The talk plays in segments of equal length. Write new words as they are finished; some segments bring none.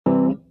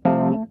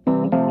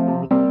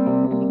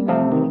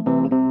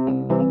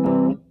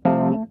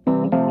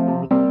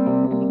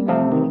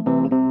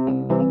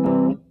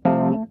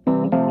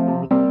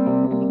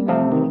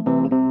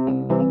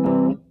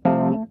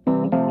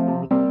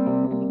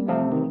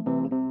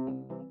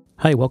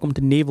Hi, welcome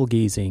to Navel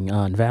Gazing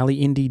on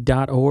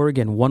valleyindy.org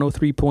and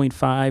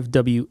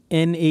 103.5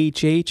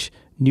 WNHH,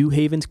 New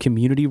Haven's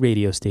community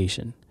radio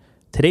station.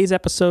 Today's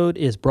episode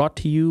is brought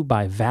to you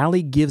by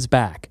Valley Gives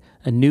Back,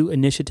 a new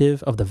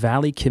initiative of the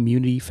Valley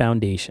Community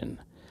Foundation.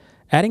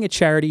 Adding a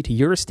charity to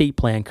your estate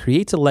plan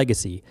creates a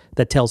legacy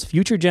that tells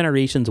future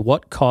generations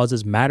what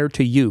causes matter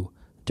to you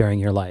during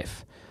your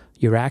life.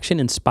 Your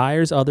action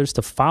inspires others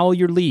to follow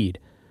your lead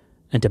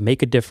and to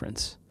make a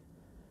difference.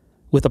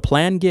 With a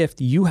planned gift,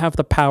 you have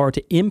the power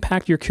to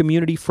impact your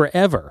community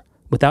forever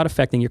without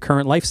affecting your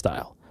current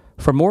lifestyle.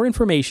 For more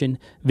information,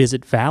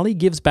 visit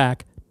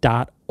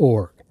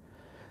valleygivesback.org.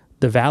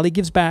 The Valley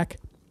Gives Back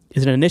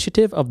is an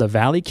initiative of the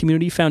Valley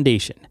Community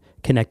Foundation,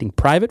 connecting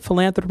private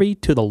philanthropy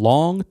to the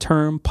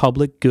long-term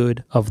public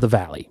good of the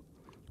Valley.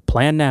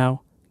 Plan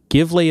now,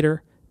 give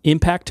later,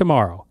 impact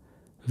tomorrow.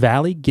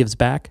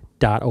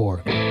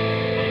 valleygivesback.org.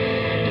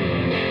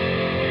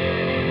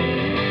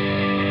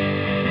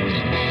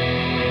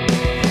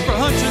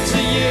 Hundreds of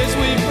years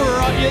we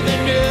brought you the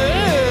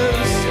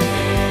news.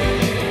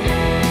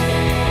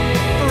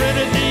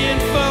 Printed the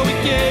info, we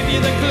gave you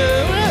the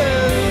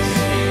clues.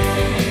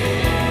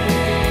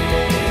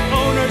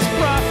 Owners'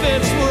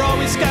 profits were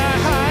always sky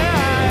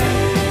high.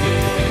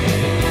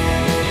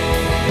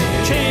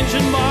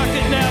 Changing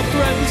market now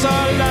threatens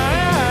our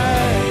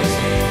lives.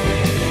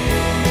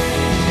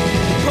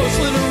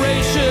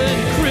 Post-literation,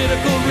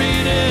 critical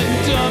reading,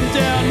 dumbed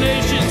down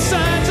nation,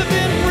 signs of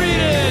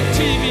inbreeding,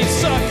 TV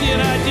sucking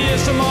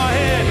ideas from our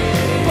head,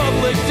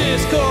 public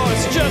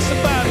discourse just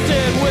about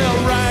dead.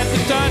 We'll ride the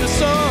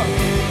dinosaur,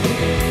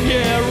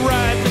 yeah,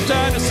 ride the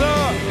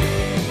dinosaur.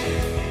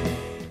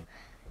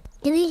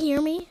 Can you hear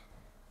me?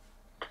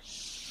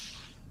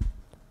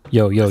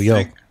 Yo.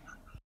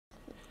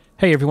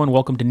 Hey everyone,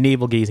 welcome to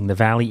Navel Gazing, the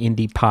Valley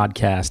Indy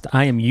podcast.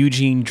 I am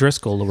Eugene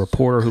Driscoll, a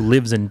reporter who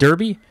lives in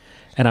Derby,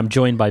 and I'm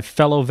joined by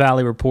fellow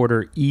Valley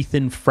reporter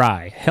Ethan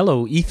Fry.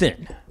 Hello,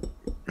 Ethan.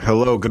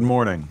 Hello, good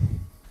morning.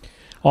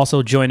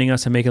 Also joining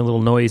us and making a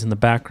little noise in the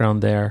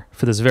background there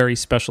for this very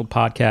special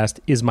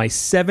podcast is my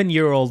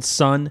 7-year-old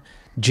son,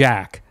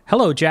 Jack.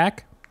 Hello,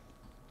 Jack.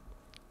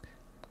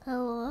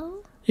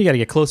 Hello? You got to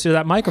get closer to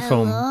that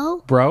microphone,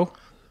 Hello? bro.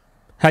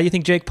 How do you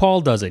think Jake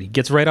Paul does it? He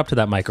gets right up to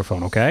that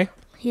microphone, okay?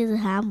 He doesn't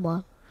have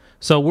one.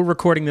 So we're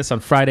recording this on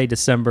Friday,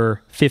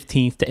 December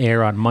 15th to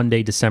air on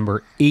Monday,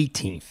 December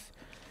 18th.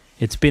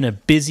 It's been a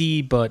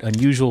busy but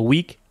unusual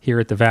week here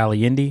at the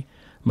Valley Indy.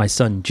 My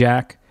son,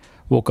 Jack,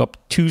 woke up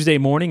Tuesday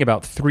morning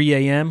about 3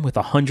 a.m. with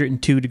a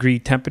 102-degree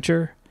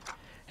temperature,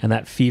 and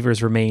that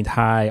fever's remained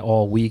high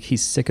all week.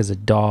 He's sick as a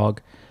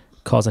dog,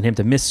 causing him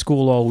to miss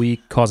school all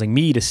week, causing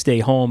me to stay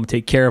home and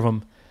take care of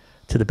him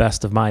to the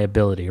best of my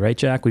ability. Right,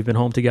 Jack? We've been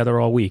home together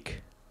all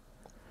week.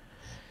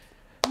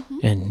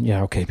 And,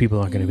 yeah, okay, people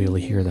aren't going to be able to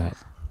hear that.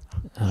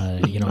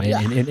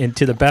 And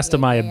to the best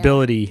of my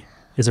ability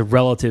is a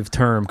relative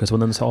term, because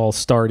when this all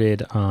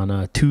started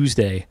on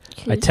Tuesday,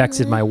 I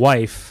texted my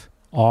wife,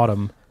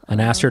 Autumn, and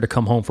asked her to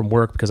come home from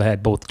work because I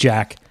had both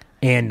Jack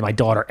and my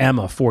daughter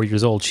Emma, 4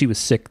 years old. She was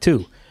sick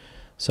too.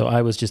 So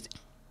I was just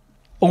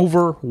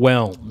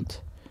overwhelmed.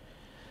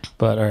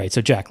 But all right,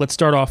 so Jack, let's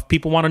start off.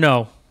 People want to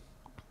know,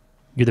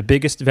 you're the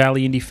biggest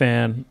Valley Indy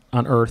fan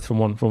on earth from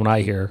what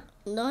I hear.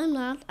 No, I'm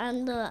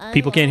not.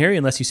 People can't hear you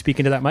unless you speak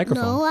into that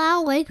microphone. No, I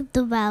don't like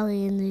the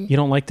Valley Indy. You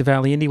don't like the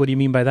Valley Indy? What do you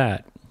mean by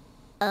that?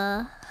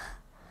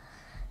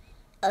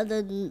 I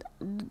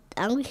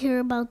don't care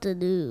about the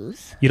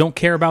news. You don't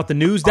care about the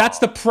news? That's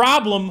the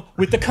problem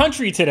with the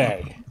country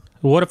today.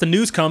 What if the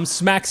news comes,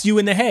 smacks you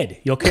in the head?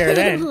 You'll care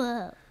then.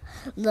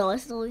 No, I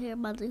still don't care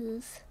about the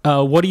news.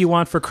 What do you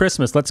want for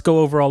Christmas? Let's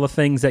go over all the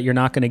things that you're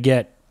not going to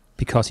get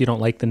because you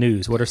don't like the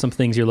news. What are some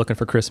things you're looking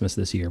for Christmas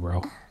this year,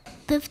 bro?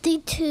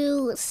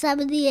 52,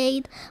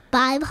 78,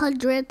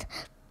 500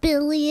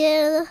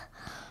 billion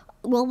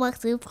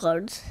Roblox gift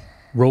cards.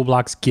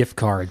 Roblox gift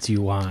cards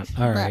you want.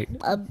 All right.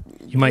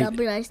 You might. That'd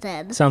be nice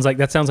then.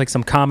 That sounds like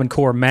some Common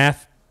Core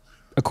math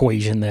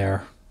equation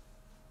there.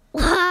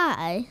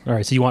 Why? All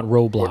right, so you want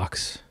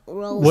Roblox.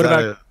 What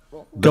about?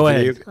 Go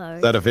ahead. Is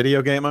that a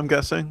video game, I'm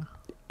guessing?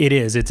 It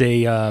is. It's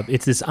a.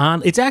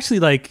 It's actually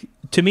like,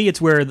 to me,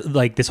 it's where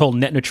like this whole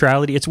net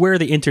neutrality. It's where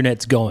the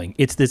internet's going.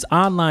 It's this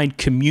online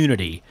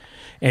community,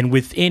 and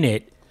within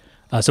it.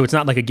 So it's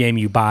not like a game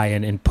you buy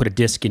and put a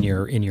disc in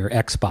your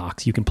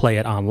Xbox. You can play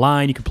it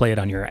online. You can play it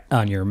on your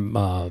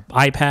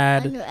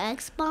iPad. On your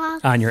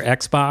Xbox? On your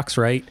Xbox,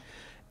 right?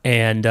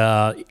 And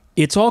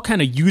it's all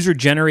kind of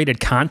user-generated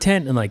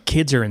content, and like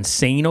kids are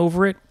insane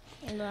over it.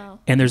 No.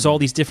 And there's all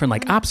these different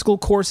like obstacle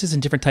courses and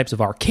different types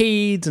of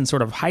arcades and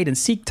sort of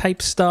hide-and-seek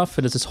type stuff.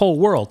 And it's this whole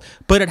world.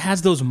 But it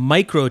has those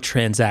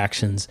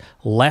microtransactions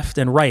left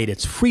and right.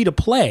 It's free to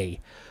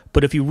play.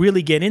 But if you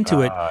really get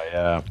into it,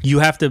 you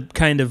have to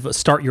kind of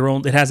start your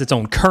own. It has its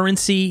own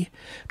currency,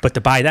 but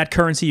to buy that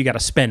currency, you got to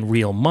spend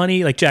real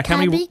money. Like, Jack, how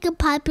many? Can I make a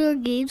popular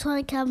game so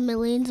I can have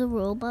millions of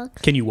Robux?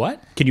 Can you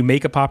what? Can you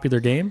make a popular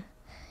game?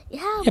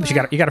 Yeah, but you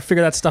got to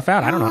figure that stuff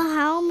out. I don't know.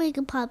 how to make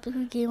a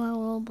popular game on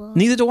Roblox.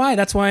 Neither do I.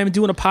 That's why I'm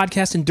doing a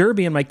podcast in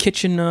Derby on my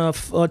kitchen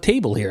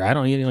table here. I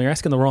don't. You're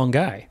asking the wrong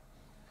guy.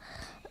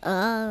 No,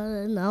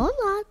 I'm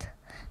not.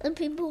 The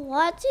people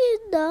watching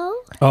know.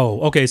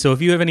 Oh, okay. So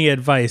if you have any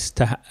advice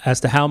as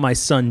to how my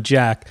son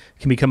Jack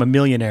can become a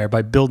millionaire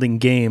by building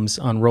games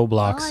on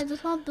Roblox, I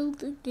just want to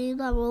build a game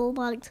on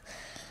Roblox.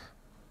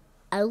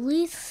 At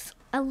least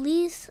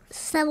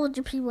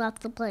 700 people have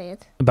to play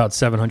it. about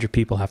 700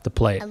 people have to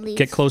play it. At least.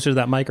 Get closer to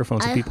that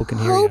microphone so people can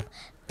hear you. I hope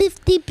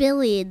 50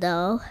 billion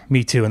though.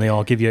 Me too, and they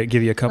all give you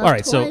a couple. All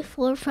right, so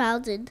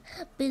 24,000.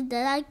 But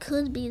then I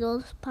could be the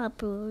most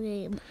popular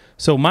game.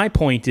 So my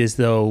point is,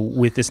 though,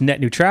 with this net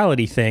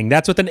neutrality thing,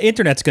 that's what the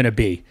internet's going to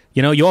be.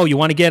 You know, you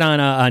want to get on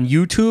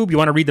YouTube, you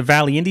want to read the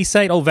Valley Indy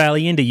site. Oh,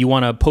 Valley Indy, you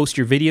want to post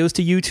your videos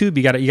to YouTube?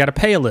 You got to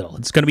pay a little.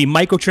 It's going to be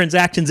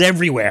microtransactions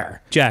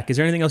everywhere. Jack, is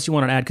there anything else you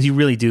want to add? Because you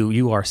really do.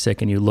 You are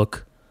sick, and you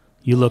look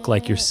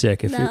like you're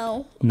sick.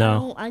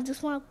 No, I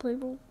just want to play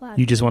Roblox.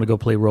 You just want to go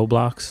play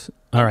Roblox.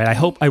 All right.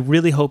 I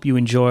really hope you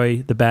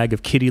enjoy the bag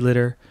of kitty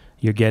litter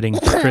you're getting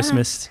for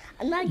Christmas.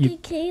 I'm not getting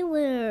kitty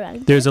litter.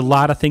 There's a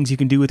lot of things you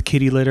can do with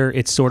kitty litter.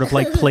 It's sort of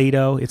like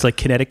Play-Doh. It's like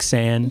kinetic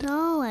sand.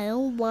 No, I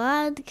don't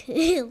want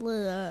kitty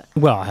litter.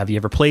 Well, have you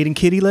ever played in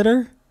kitty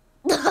litter?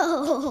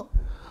 No.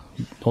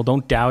 Well,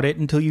 don't doubt it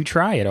until you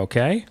try it,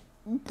 okay?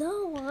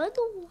 No, I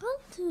don't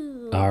want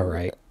to. All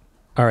right.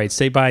 All right,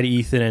 say bye to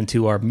Ethan and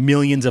to our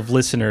millions of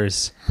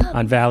listeners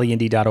on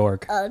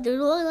valleyindy.org.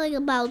 There's only like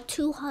about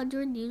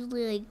 200,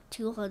 usually like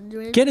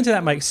 200. Get into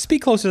that mic.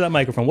 Speak closer to that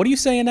microphone. What are you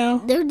saying now?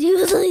 There's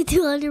usually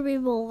 200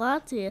 people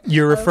watching.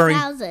 You're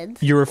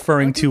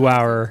referring to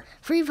our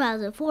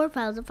 3,000,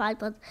 4,000,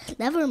 5,000,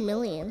 never a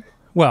million.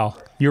 Well,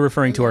 you're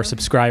referring to our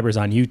subscribers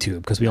on YouTube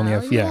because we only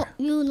have You get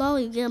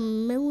a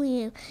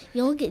million.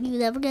 You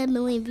never get a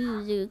million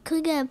views. You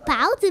could get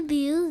 1,000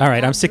 views. All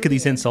right, I'm sick of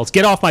these insults.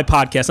 Get off my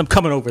podcast. I'm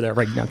coming over there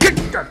right now.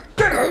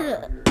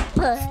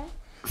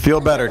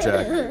 Feel better,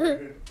 Jack.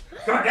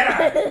 Come on, get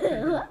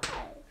out.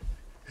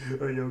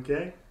 Are you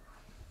okay?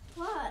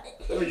 What?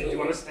 Do you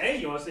want to stay?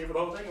 You want to stay for the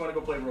whole thing? You want to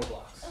go play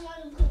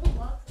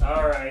Roblox?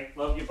 All right.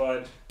 Love you,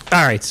 bud.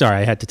 All right. Sorry,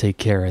 I had to take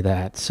care of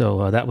that.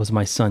 So that was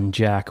my son,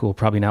 Jack, who will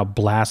probably now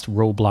blast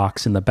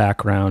Roblox in the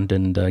background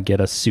and get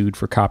us sued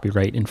for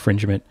copyright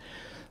infringement.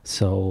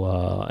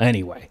 So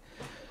anyway.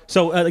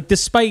 So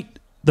despite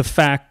the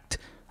fact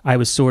I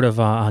was sort of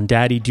on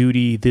daddy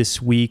duty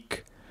this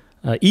week,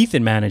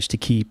 Ethan managed to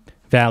keep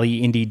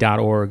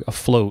valleyindy.org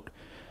afloat.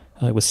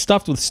 It was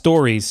stuffed with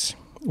stories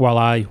while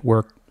I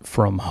worked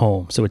from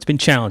home. So it's been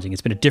challenging.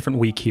 It's been a different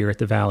week here at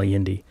the Valley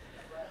Indy.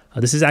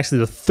 This is actually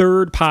the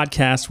third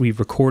podcast we've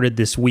recorded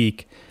this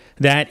week.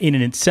 That in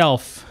and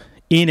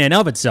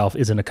of itself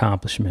is an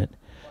accomplishment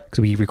because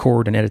we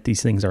record and edit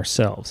these things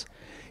ourselves.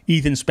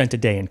 Ethan spent a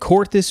day in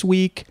court this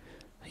week.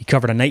 He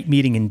covered a night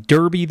meeting in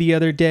Derby the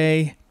other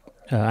day.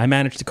 I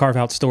managed to carve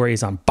out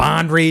stories on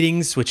bond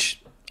ratings,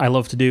 which I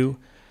love to do.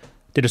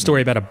 Did a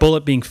story about a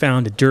bullet being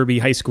found at Derby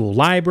High School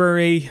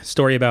library.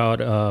 Story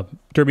about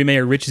Derby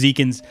Mayor Rich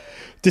Dziekan's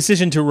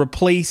decision to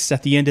replace,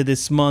 at the end of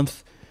this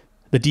month,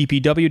 the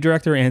DPW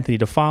director, Anthony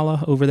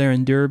DeFalla, over there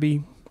in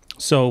Derby.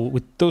 So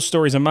with those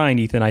stories in mind,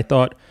 Ethan, I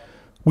thought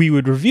we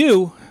would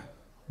review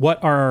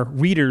what our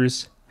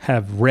readers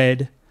have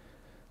read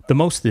the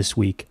most this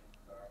week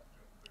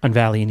on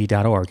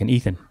valleyindy.org. And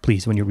Ethan,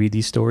 please, when you read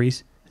these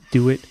stories,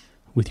 do it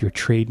with your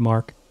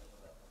trademark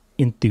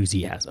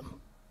enthusiasm.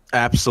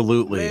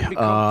 Absolutely.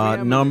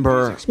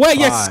 Number Wait,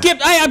 you 5.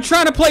 skipped. I'm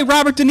trying to play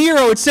Robert De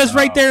Niro. It says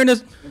right there in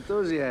the...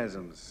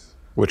 Enthusiasms.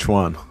 Which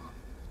one?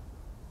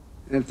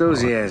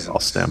 Enthusiasms. I'll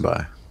stand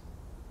by.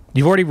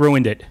 You've already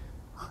ruined it.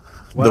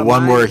 The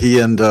one where he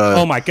and...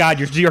 Oh, my God.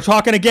 You're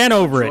talking again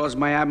over it. Draws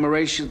my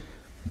admiration.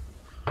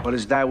 What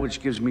is that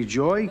which gives me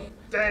joy?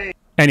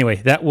 Anyway,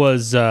 that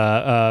was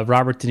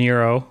Robert De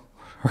Niro,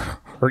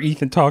 or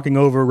Ethan talking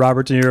over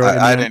Robert De Niro.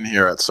 I didn't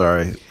hear it,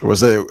 sorry.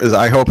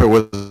 I hope it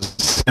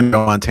was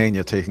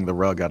Montaigne taking the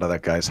rug out of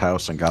that guy's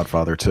house in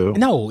Godfather 2.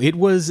 No, it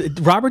was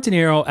Robert De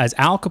Niro as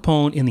Al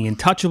Capone in The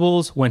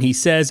Untouchables when he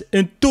says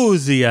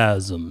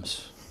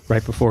enthusiasms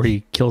right before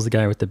he kills the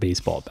guy with the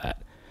baseball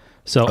bat.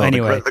 So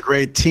anyway. The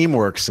great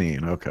teamwork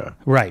scene, okay.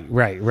 Right.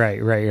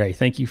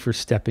 Thank you for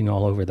stepping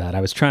all over that. I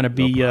was trying to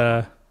be...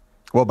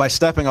 Well, by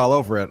stepping all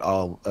over it,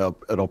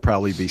 it'll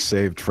probably be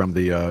saved from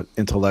the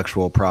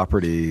intellectual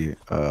property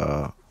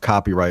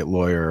copyright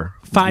lawyer.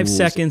 5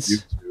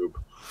 seconds.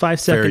 5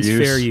 seconds,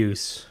 fair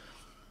use.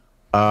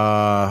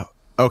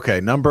 Okay,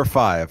 number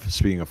 5,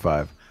 speaking of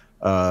 5.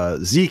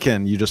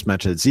 Dziekan, you just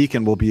mentioned it.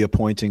 Dziekan will be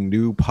appointing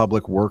new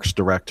public works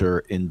director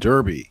in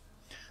Derby.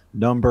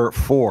 Number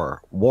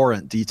 4,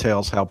 warrant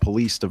details how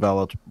police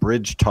developed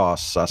bridge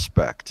toss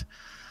suspect.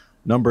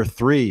 Number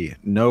 3,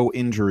 no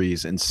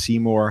injuries in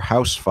Seymour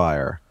house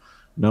fire.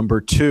 Number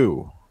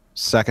 2,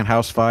 second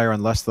house fire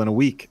in less than a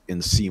week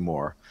in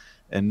Seymour.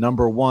 And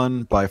number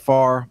 1, by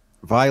far,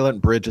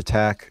 violent bridge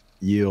attack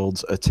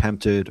yields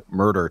attempted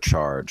murder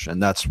charge.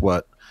 And that's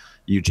what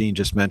Eugene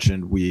just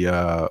mentioned,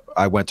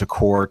 I went to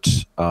court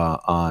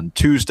on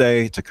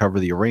Tuesday to cover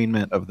the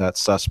arraignment of that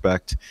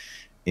suspect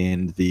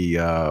in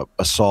the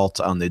assault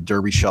on the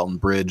Derby Shelton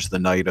Bridge the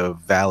night of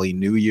Valley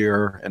New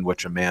Year, in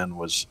which a man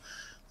was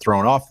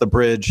thrown off the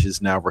bridge,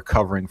 is now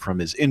recovering from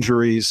his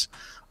injuries.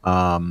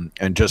 And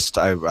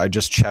I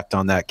just checked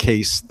on that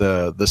case.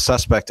 The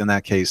suspect in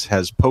that case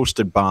has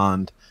posted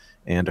bond,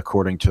 and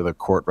according to the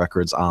court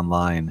records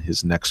online,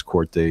 his next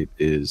court date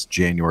is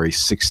January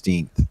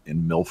 16th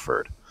in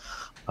Milford.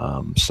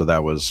 So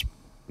that was,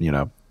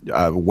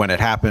 when it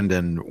happened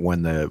and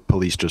when the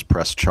police just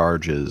pressed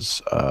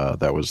charges,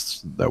 that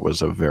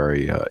was a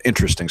very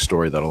interesting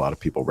story that a lot of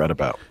people read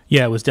about.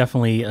 Yeah, it was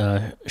definitely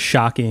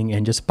shocking,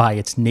 and just by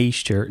its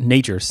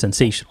nature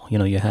sensational.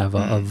 You have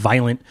a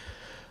violent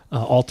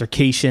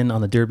altercation on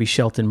the Derby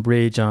Shelton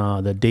Bridge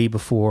the day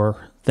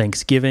before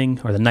Thanksgiving,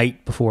 or the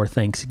night before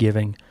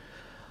Thanksgiving,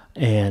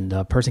 and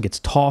a person gets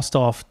tossed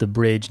off the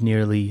bridge,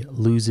 nearly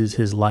loses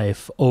his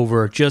life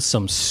over just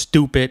some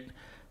stupid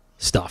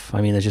stuff.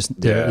 I mean,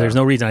 there's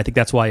no reason. I think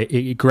that's why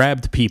it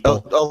grabbed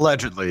people.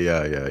 Allegedly,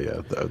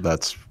 yeah.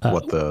 That's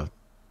what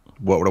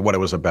it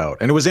was about.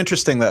 And it was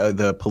interesting that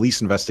the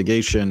police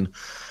investigation,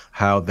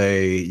 how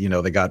they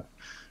got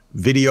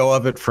video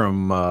of it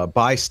from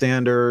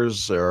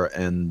bystanders,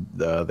 and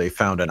they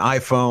found an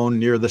iPhone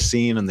near the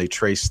scene, and they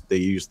traced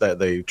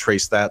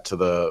that to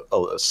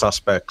the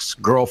suspect's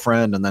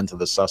girlfriend, and then to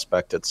the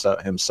suspect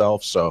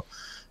himself. So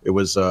it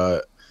was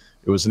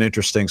an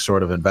interesting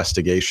sort of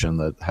investigation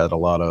that had a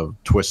lot of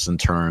twists and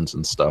turns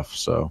and stuff.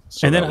 So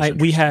and then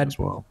we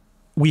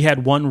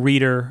had one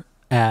reader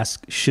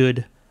ask,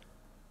 should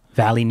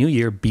Valley New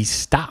Year be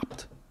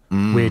stopped?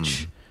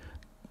 Which,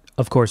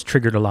 of course,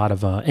 triggered a lot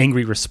of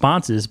angry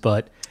responses.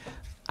 But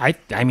I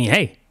mean,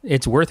 hey,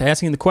 it's worth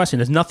asking the question.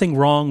 There's nothing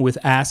wrong with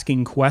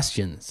asking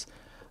questions.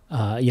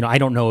 I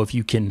don't know if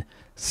you can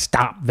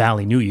stop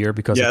Valley New Year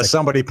because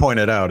somebody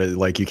pointed out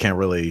you can't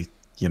really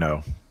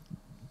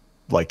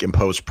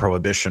impose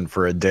prohibition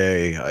for a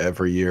day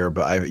every year,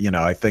 but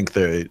I think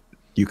that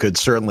you could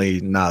certainly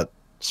not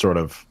sort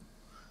of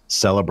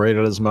celebrate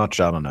it as much.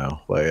 I don't know.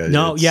 I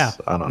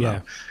don't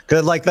know.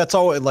 Cause that's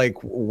all.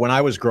 When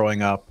I was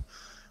growing up,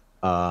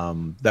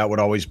 that would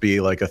always be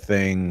a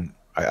thing.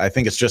 I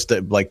think it's just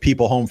that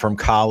people home from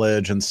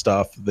college and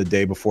stuff the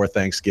day before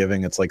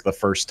Thanksgiving, it's the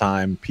first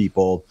time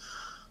people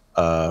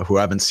who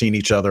haven't seen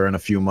each other in a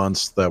few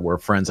months that were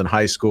friends in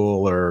high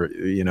school or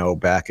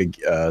back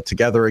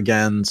together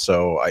again.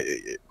 So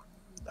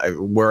I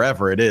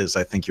wherever it is,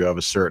 I think you have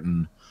a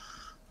certain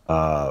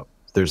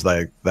there's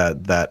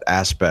that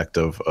aspect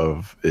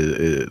of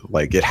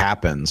it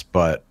happens,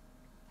 but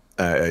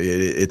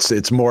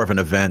it's more of an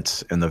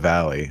event in the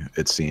Valley,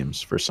 it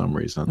seems, for some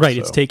reason. Right,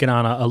 so it's taken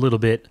on a little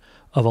bit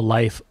of a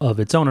life of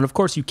its own, and of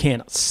course you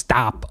can't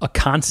stop a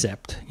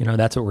concept.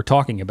 That's what we're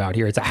talking about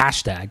here. It's a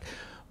hashtag.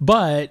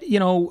 But,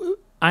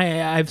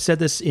 I've said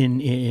this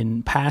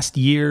in past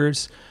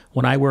years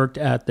when I worked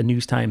at the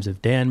News Times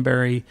of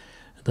Danbury,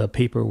 the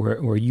paper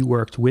where you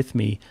worked with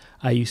me.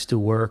 I used to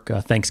work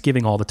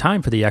Thanksgiving all the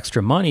time for the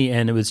extra money,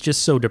 and it was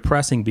just so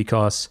depressing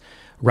because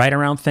right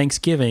around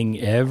Thanksgiving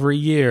every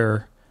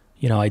year,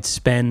 I'd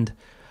spend,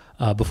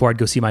 before I'd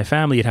go see my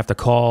family, you'd have to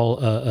call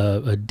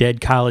a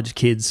dead college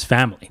kid's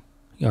family.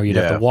 Or you'd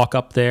have to walk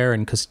up there,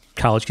 and because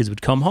college kids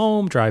would come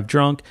home, drive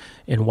drunk,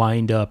 and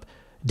wind up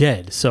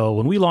dead. So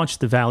when we launched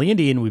the Valley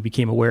Indy and we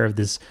became aware of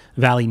this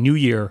Valley New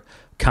Year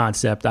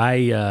concept,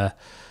 I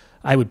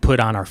would put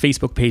on our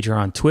Facebook page or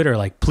on Twitter,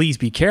 please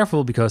be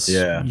careful because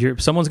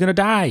someone's going to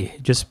die.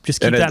 Just keep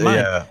that in mind.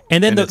 Yeah.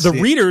 And then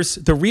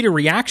the reader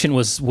reaction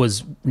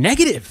was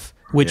negative,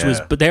 which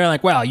was, but they're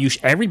like, well,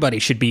 everybody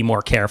should be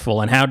more careful.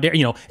 And how dare,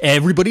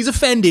 everybody's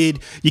offended.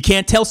 You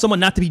can't tell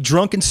someone not to be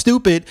drunk and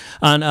stupid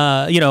on,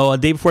 a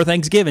day before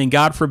Thanksgiving,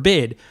 God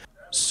forbid.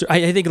 So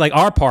I think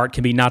our part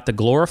can be not to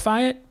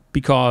glorify it,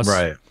 because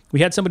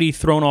we had somebody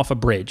thrown off a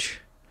bridge.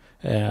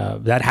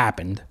 That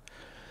happened.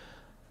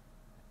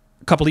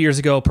 A couple of years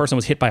ago, a person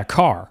was hit by a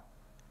car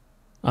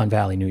on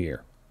Valley New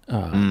Year.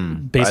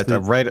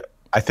 Basically,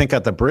 I think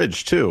at the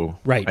bridge too.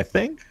 Right. I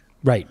think.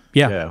 Right.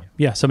 Yeah.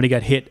 Somebody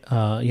got hit.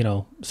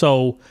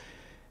 So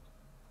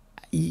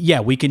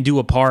we can do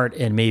a part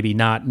and maybe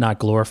not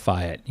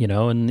glorify it.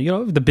 And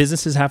the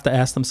businesses have to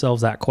ask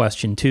themselves that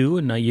question too.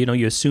 And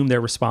you assume they're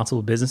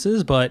responsible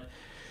businesses, but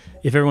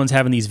if everyone's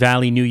having these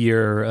Valley New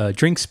Year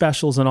drink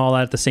specials and all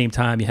that at the same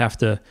time, you have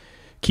to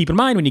keep in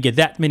mind when you get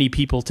that many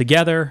people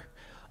together,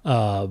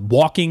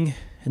 walking,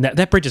 and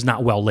that bridge is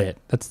not well lit.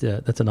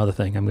 That's another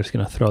thing. I'm just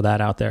going to throw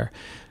that out there.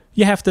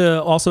 You have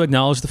to also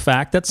acknowledge the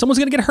fact that someone's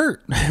going to get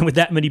hurt with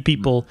that many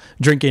people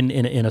drinking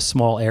in a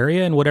small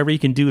area, and whatever you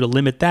can do to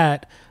limit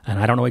that, and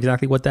I don't know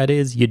exactly what that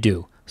is, you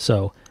do.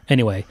 So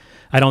anyway,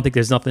 I don't think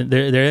there's nothing.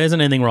 There isn't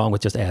anything wrong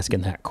with just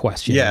asking that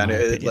question. Yeah,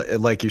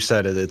 and like you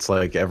said, it's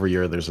every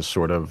year there's a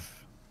sort of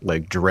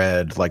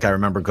dread. I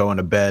remember going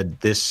to bed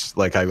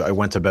I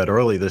went to bed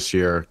early this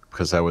year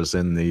because I was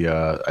in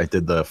I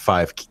did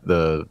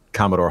the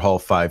Commodore Hall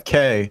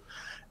 5K,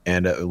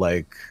 and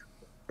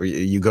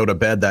you go to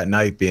bed that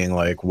night being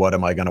like, what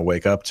am I going to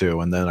wake up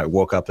to? And then I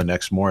woke up the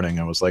next morning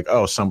and was like,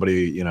 oh,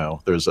 somebody,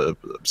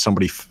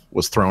 somebody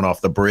was thrown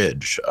off the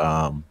bridge.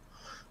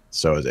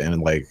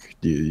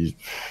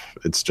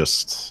 It's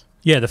just.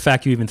 Yeah, the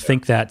fact you even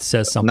think that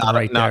says something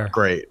there. Not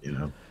great,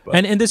 But.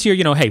 And this year,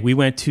 hey, we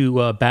went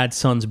to Bad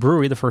Sons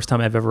Brewery, the first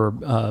time I've ever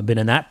been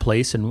in that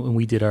place, and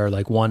we did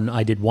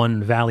I did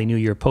one Valley New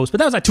Year post, but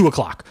that was at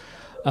 2:00.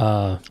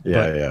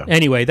 Yeah.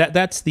 Anyway,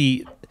 that's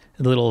the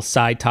little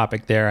side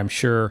topic there. I'm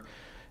sure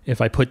if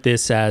I put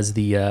this as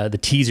the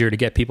teaser to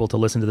get people to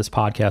listen to this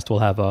podcast, we'll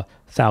have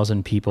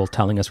 1,000 people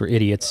telling us we're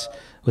idiots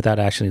without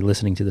actually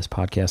listening to this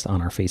podcast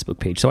on our Facebook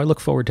page. So I look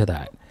forward to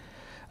that.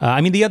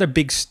 The other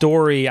big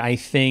story, I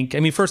think,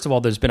 first of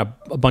all, there's been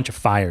a bunch of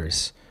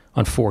fires,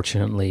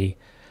 unfortunately,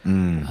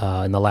 in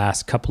the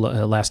last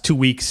 2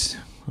 weeks.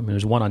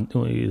 There's one on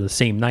the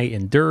same night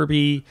in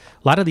Derby.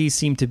 A lot of these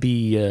seem to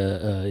be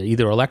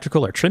either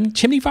electrical or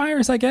chimney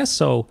fires, I guess.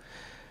 So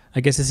I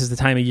guess this is the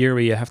time of year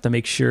where you have to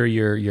make sure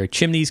your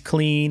chimney's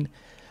clean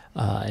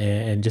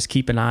and just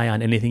keep an eye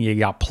on anything you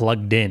got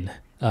plugged in.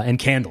 And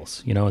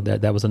candles,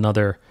 that was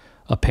another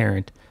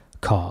apparent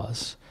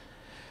cause.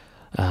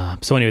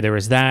 So anyway, there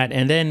was that.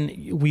 And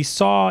then we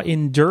saw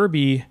in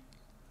Derby,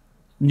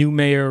 new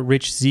Mayor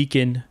Rich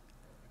Dziekan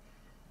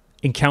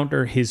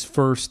encounter his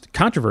first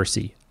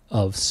controversy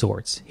of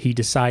sorts. He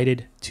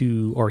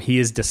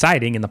is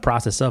deciding in the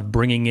process of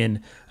bringing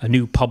in a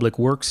new public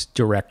works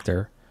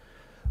director,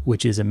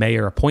 which is a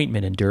mayor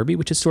appointment in Derby,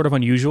 which is sort of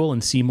unusual.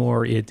 In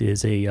Seymour, it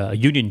is a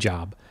union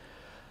job.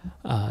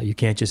 You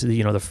can't just,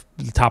 the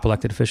top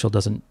elected official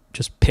doesn't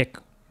just pick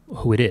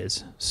who it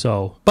is.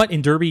 So, but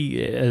in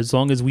Derby, as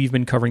long as we've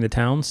been covering the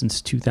town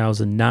since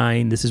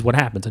 2009, this is what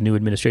happens. A new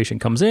administration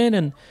comes in,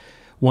 and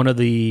one of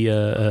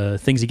the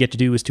things you get to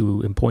do is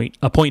to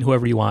appoint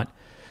whoever you want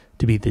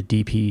to be the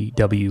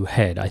DPW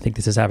head. I think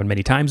this has happened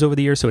many times over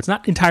the years, so it's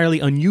not entirely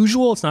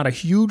unusual. It's not a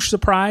huge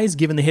surprise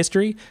given the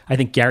history. I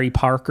think Gary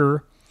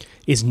Parker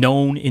is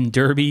known in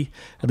Derby,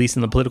 at least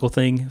in the political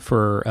thing,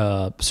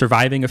 for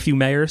surviving a few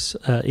mayors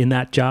in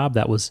that job.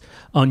 That was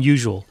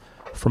unusual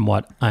from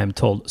what I'm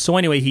told. So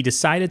anyway, he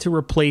decided to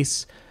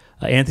replace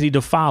Anthony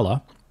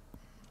DeFalla.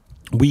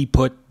 We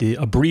put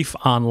a brief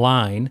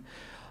online.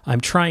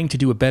 I'm trying to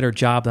do a better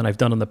job than I've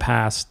done in the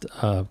past,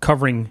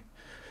 covering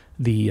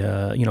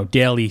the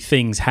daily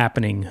things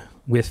happening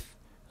with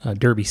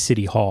Derby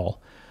City Hall.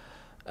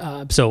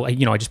 So I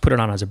just put it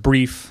on as a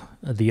brief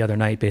the other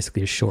night,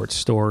 basically a short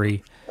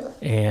story.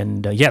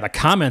 And the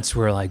comments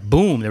were like,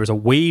 boom, there was a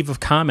wave of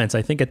comments.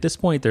 I think at this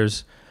point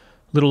there's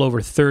a little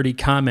over 30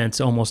 comments,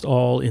 almost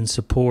all in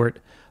support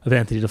of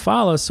Anthony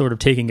DeFalla, sort of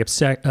taking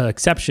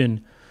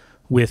exception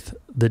with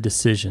the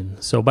decision.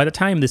 So by the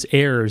time this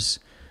airs,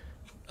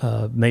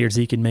 Mayor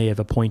Dziekan may have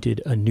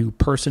appointed a new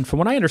person. From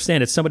what I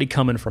understand, it's somebody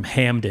coming from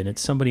Hamden.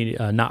 It's somebody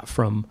not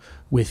from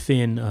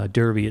within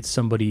Derby. It's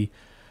somebody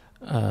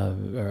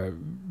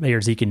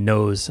Mayor Dziekan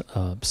knows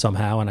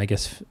somehow, and I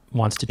guess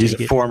wants to take it.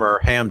 He's a former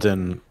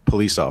Hamden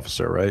police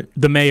officer, right?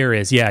 The mayor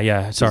is,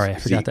 yeah. Sorry, I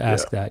forgot to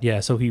ask that.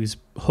 Yeah, so he was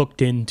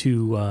hooked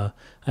into,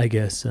 I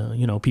guess,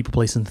 people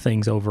placing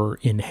things over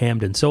in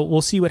Hamden. So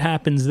we'll see what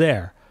happens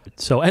there.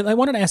 So I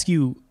wanted to ask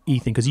you,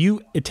 Ethan, because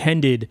you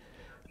attended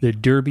the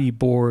Derby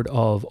Board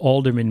of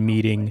Aldermen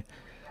meeting,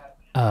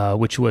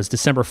 which was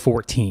December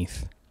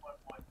 14th.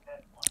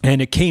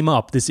 And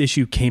this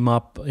issue came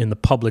up in the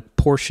public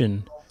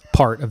portion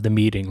part of the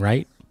meeting,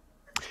 right?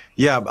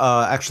 Yeah,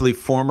 actually,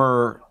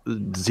 former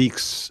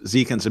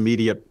Dziekan's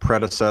immediate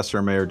predecessor,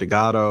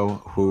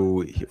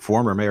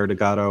 former Mayor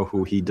Delgado,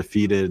 who he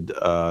defeated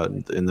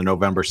in the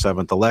November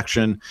 7th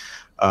election,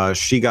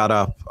 she got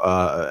up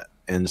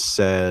and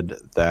said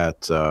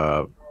that,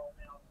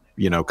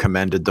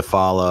 commended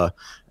DeFalla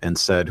and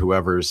said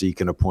whoever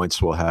Dziekan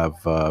appoints will have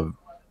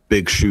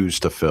big shoes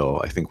to fill,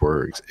 I think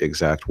were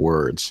exact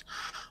words.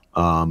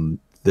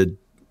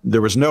 There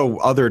was no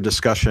other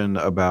discussion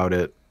about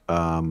it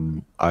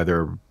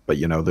either, but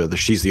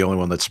she's the only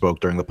one that spoke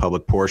during the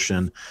public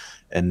portion,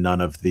 and none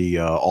of the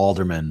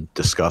aldermen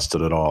discussed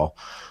it at all.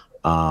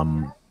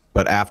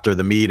 But after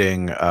the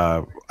meeting,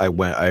 I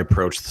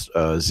approached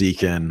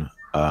Dziekan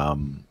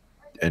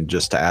and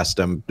just to ask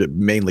them,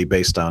 mainly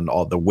based on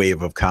all the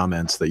wave of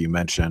comments that you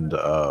mentioned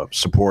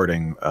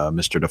supporting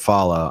Mr.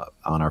 DeFalla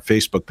on our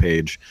Facebook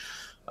page,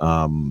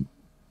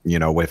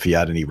 if he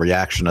had any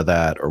reaction to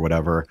that or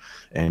whatever.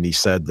 And he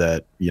said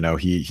that,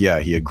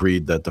 he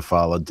agreed that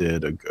DeFalla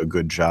did a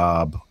good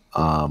job.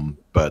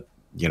 But,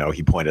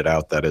 he pointed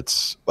out that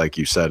it's, like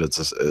you said, it's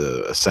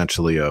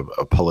essentially a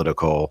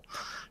political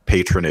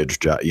patronage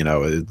job.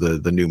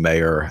 The new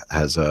mayor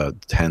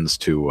tends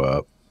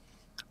to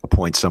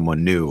appoint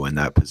someone new in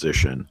that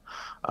position.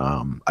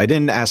 I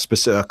didn't ask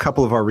a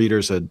couple of our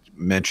readers had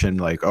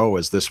mentioned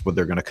is this what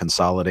they're going to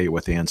consolidate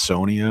with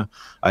Ansonia?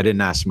 I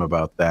didn't ask them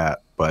about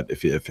that, but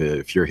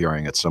if you're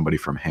hearing it's somebody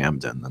from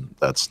Hamden, then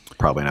that's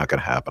probably not going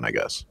to happen, I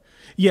guess.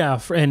 Yeah,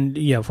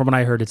 from what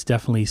I heard, it's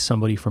definitely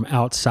somebody from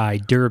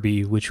outside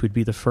Derby, which would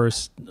be the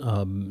first,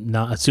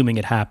 assuming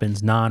it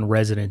happens,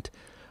 non-resident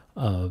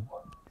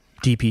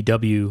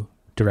DPW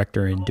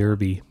director in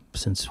Derby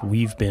since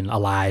we've been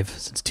alive,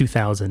 since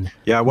 2009.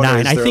 Yeah,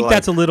 I think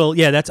that's a little,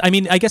 I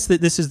mean, I guess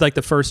that this is like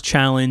the first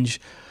challenge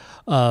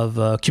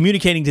of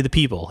communicating to the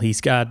people.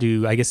 He's got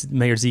to, I guess,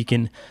 Mayor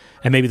Dziekan,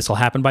 and maybe this will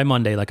happen by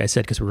Monday, like I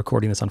said, because we're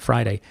recording this on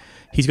Friday,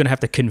 he's going to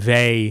have to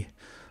convey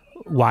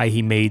why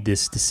he made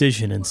this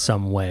decision in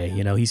some way.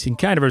 You know, he's in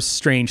kind of a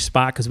strange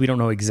spot because we don't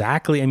know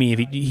exactly. I mean,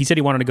 if he said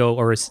he wanted to go,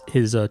 or his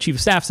chief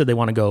of staff said they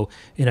want to go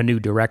in a new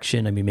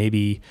direction. I mean,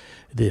 maybe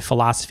the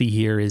philosophy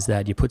here is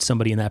that you put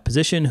somebody in that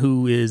position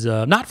who is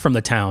not from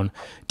the town,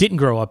 didn't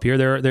grow up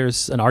here.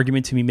 There's an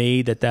argument to be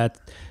made that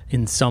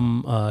in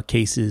some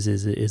cases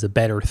is a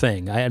better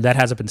thing. That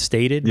hasn't been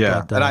stated.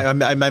 Yeah, but,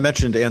 and I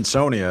mentioned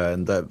Ansonia,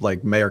 and that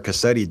like Mayor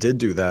Cassetti did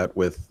do that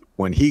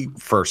when he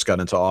first got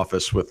into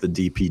office with the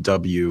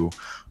DPW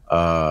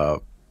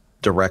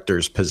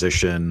director's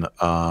position.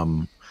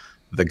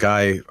 The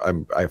guy,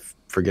 I'm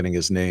forgetting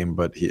his name,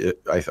 but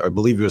I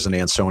believe he was an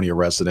Ansonia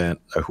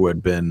resident who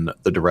had been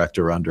the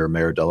director under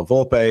Mayor Della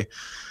Volpe.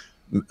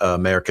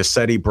 Mayor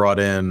Cassetti brought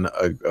in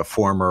a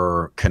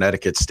former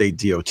Connecticut State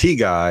DOT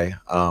guy,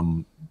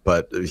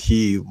 but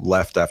he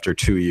left after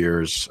 2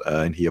 years,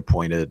 and he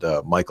appointed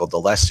Michael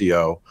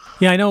D'Alessio.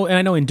 Yeah, I know, and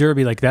I know in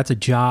Derby, like that's a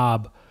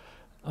job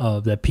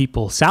that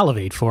people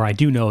salivate for. I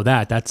do know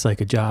that. That's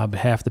like a job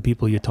half the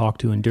people you talk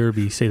to in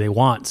Derby say they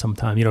want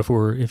sometime. You know,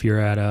 if you're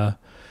at a,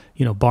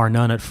 you know, bar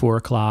none at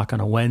 4:00 on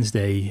a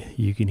Wednesday,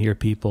 you can hear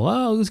people,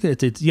 oh, who's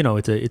good?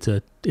 It's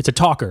a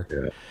talker.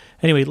 Yeah.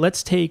 Anyway,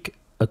 let's take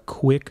a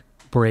quick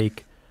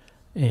break,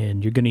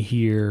 and you're going to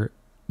hear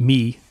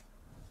me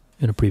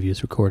in a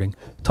previous recording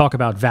talk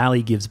about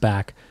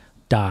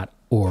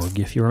valleygivesback.org.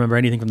 If you remember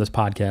anything from this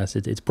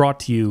podcast, it's brought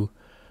to you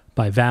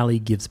by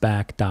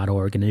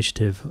valleygivesback.org, an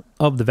initiative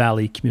of the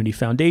Valley Community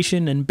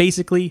Foundation. And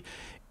basically,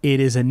 it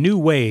is a new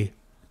way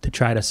to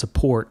try to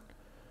support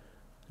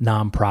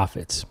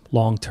nonprofits,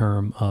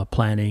 long-term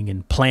planning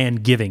and plan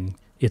giving,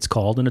 it's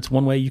called. And it's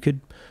one way you could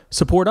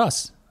support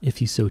us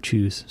if you so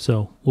choose.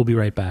 So we'll be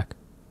right back.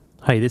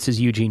 Hi, this is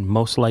Eugene,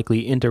 most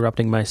likely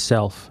interrupting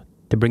myself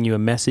to bring you a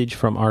message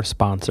from our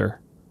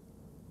sponsor.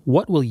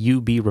 What will you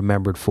be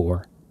remembered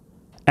for?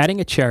 Adding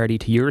a charity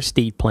to your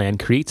estate plan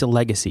creates a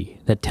legacy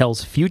that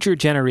tells future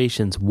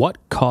generations what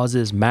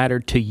causes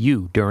mattered to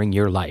you during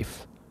your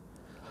life.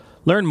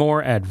 Learn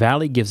more at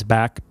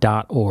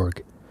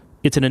valleygivesback.org.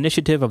 It's an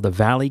initiative of the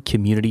Valley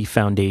Community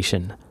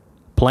Foundation.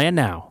 Plan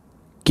now,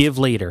 give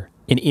later,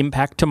 and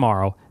impact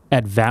tomorrow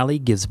at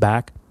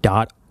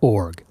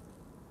valleygivesback.org.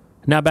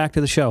 Now back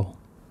to the show.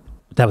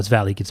 That was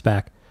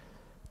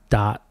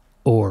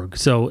valleygivesback.org.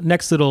 So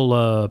next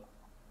little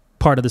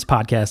part of this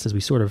podcast as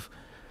we sort of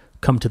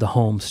come to the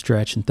home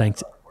stretch, and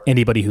thanks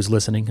anybody who's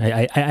listening.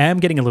 I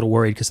am getting a little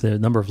worried because the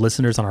number of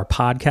listeners on our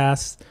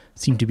podcast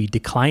seem to be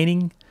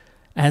declining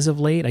as of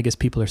late. I guess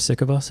people are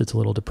sick of us. It's a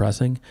little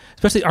depressing.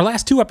 Especially our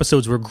last two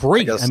episodes were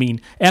great. I mean,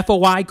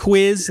 FOI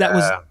quiz,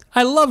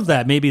 I love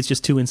that. Maybe it's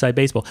just too inside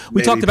baseball.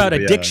 We talked about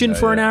addiction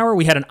for an hour.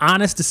 We had an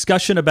honest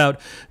discussion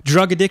about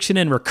drug addiction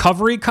and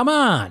recovery. Come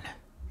on.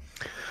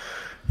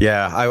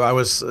 Yeah, I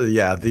was,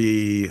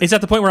 It's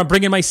at the point where I'm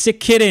bringing my sick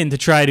kid in to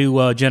try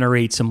to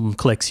generate some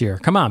clicks here.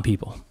 Come on,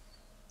 people.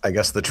 I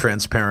guess the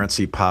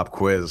transparency pop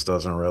quiz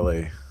doesn't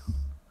really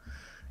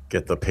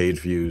get the page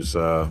views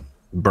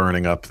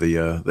burning up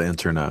the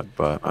internet,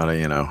 but I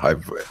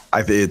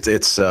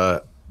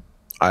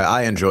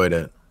enjoyed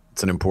it.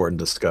 It's an important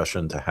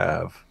discussion to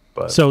have.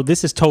 But so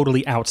this is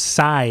totally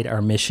outside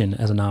our mission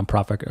as a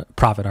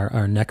nonprofit.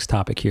 Our next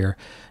topic here,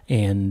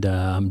 and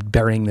I'm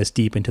burying this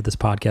deep into this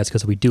podcast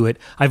because we do it.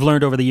 I've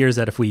learned over the years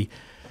that if we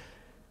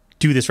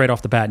do this right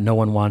off the bat, no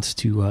one wants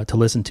to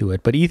listen to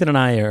it. But Ethan and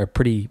I are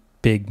pretty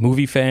big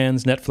movie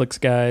fans, Netflix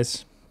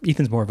guys.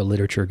 Ethan's more of a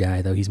literature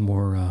guy, though. He's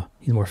more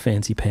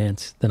fancy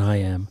pants than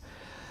I am.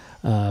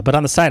 But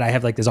on the side, I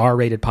have like this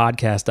R-rated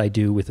podcast I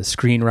do with a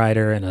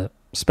screenwriter and a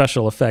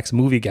special effects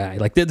movie guy.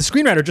 Like the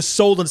screenwriter just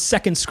sold a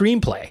second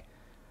screenplay.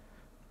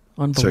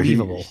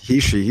 Unbelievable. So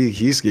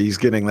he's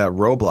getting that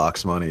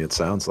Roblox money. It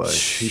sounds like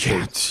he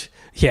should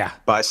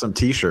buy some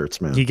T-shirts,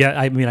 man.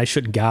 I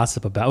shouldn't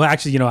gossip about. Well,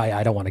 actually,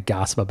 I don't want to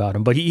gossip about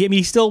him. But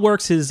he still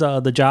works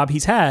the job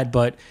he's had.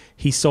 But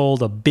he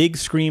sold a big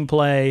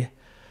screenplay,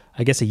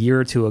 I guess a year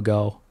or two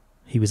ago.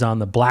 He was on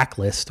the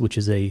blacklist, which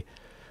is a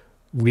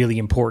really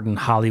important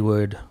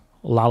Hollywood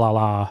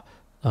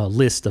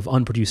list of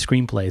unproduced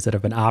screenplays that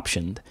have been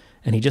optioned,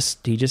 and he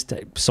just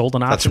sold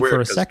an option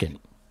for a second.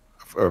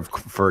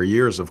 For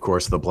years, of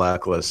course, the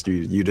blacklist,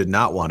 you did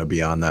not want to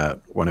be on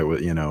that when it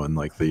was, in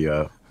like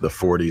the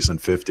 40s and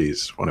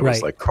 50s when it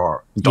was like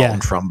Dalton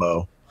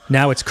Trumbo.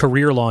 Now it's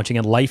career launching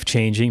and life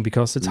changing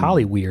because it's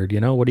Hollyweird.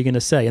 What are you going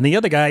to say? And the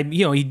other guy,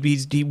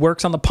 he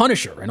works on The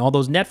Punisher and all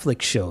those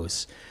Netflix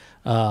shows.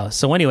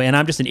 So anyway, and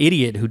I'm just an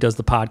idiot who does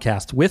the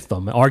podcast with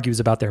them, argues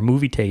about their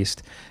movie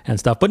taste and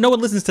stuff, but no one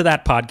listens to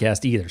that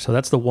podcast either. So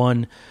that's the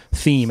one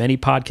theme. Any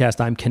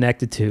podcast I'm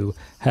connected to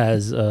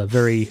has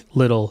very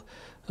little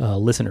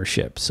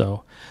listenership.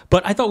 So,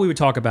 but I thought we would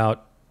talk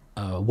about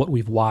what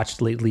we've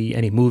watched lately,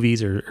 any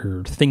movies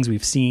or things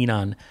we've seen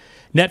on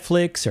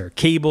Netflix or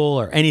cable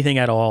or anything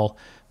at all.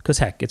 Because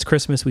heck, it's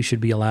Christmas. We should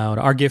be allowed.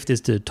 Our gift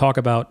is to talk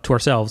about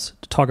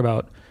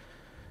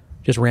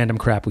just random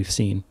crap we've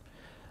seen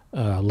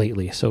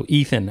lately. So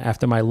Ethan,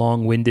 after my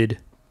long-winded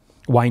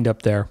wind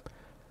up there,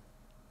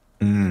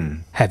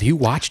 have you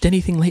watched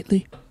anything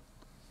lately?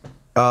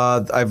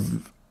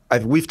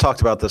 We've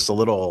talked about this a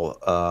little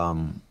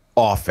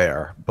off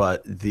air,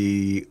 but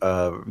the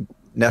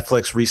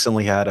Netflix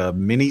recently had a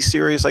mini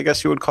series, I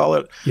guess you would call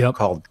it,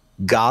 called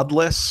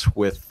Godless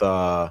with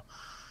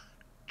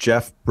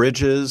Jeff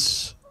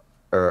Bridges,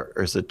 or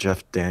is it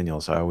Jeff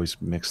Daniels? I always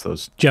mix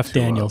those. Jeff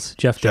Daniels.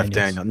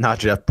 Not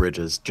Jeff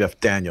Bridges. Jeff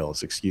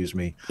Daniels. Excuse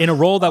me. In a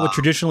role that would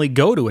traditionally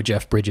go to a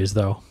Jeff Bridges,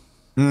 though.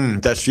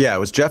 It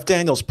was Jeff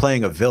Daniels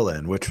playing a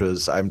villain, which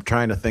was, I'm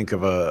trying to think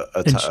of a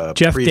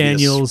Jeff previous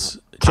Daniels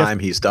time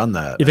he's done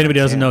that. If anybody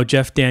doesn't know,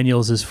 Jeff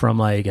Daniels is from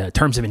like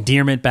Terms of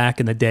Endearment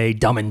back in the day,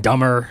 Dumb and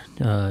Dumber.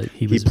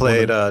 He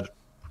played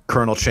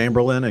Colonel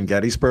Chamberlain in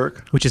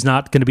Gettysburg, which is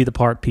not going to be the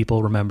part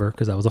people remember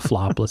because that was a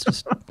flop. Let's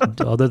just,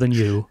 other than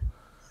you.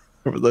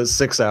 The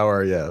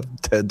 6-hour,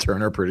 Ted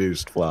Turner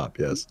produced flop,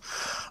 yes.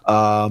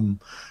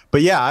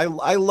 But yeah,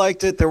 I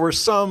liked it. There were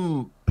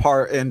some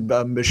part, and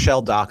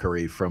Michelle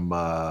Dockery from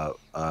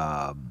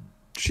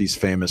she's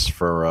famous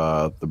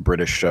for the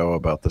British show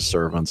about the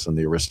servants and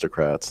the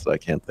aristocrats that I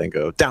can't think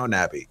of. Downton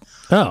Abbey.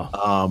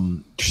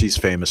 Oh. She's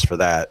famous for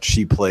that.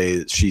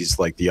 She's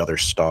like the other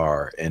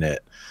star in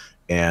it.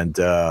 And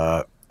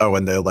and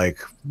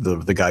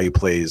the guy who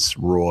plays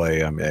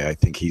Roy, I mean, I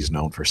think he's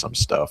known for some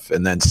stuff.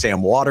 And then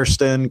Sam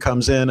Waterston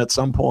comes in at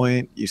some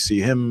point. You see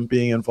him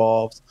being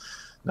involved.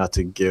 Not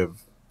to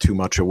give too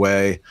much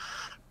away,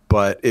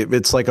 but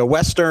it's like a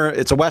Western.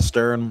 It's a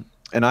Western,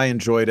 and I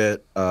enjoyed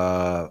it.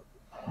 There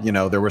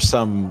were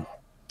some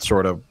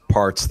sort of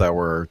parts that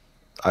were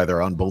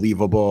either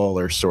unbelievable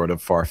or sort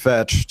of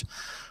far-fetched,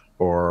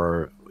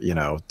 or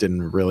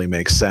didn't really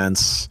make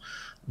sense.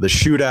 The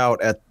shootout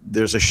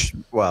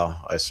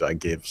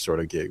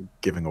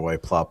giving away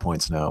plot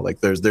points now. Like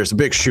there's a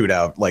big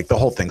shootout. Like the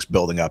whole thing's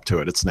building up to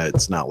it. It's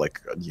not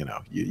like you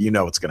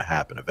know it's going to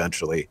happen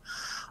eventually.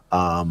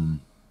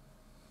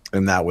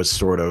 And that was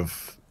sort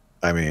of,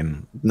 I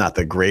mean, not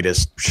the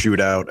greatest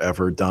shootout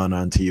ever done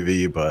on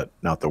TV, but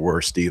not the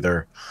worst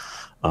either.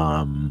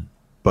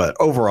 But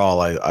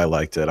overall, I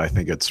liked it. I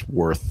think it's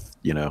worth,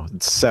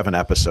 it's 7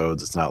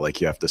 episodes. It's not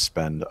like you have to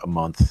spend a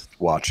month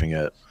watching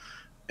it.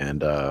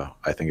 And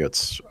I think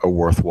it's a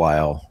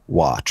worthwhile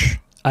watch.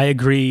 I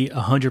agree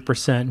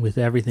 100% with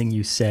everything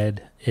you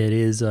said. It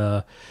is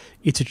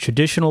it's a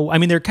traditional. I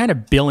mean, they're kind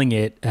of billing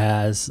it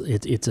as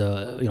it's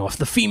a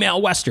the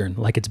female Western,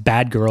 like it's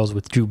Bad Girls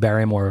with Drew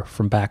Barrymore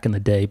from back in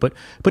the day. But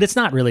it's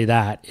not really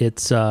that.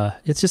 It's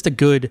just a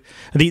good.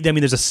 I mean,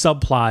 there's a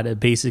subplot.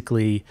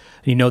 Basically,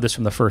 this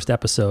from the first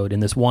episode.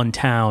 In this one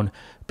town,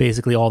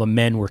 basically all the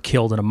men were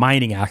killed in a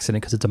mining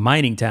accident because it's a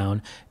mining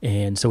town,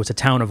 and so it's a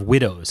town of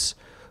widows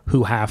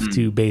who have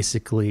to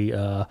basically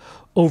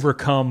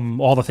overcome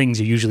all the things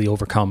you usually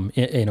overcome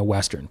in a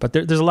Western. But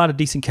there's a lot of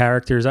decent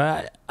characters.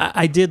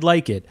 I did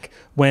like it.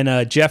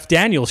 When Jeff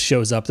Daniels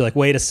shows up, they're like,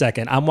 wait a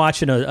second, I'm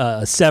watching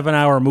a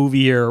 7-hour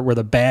movie here where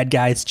the bad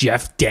guy is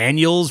Jeff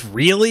Daniels?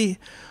 Really?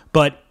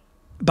 But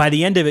by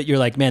the end of it, you're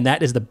like, man,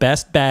 that is the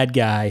best bad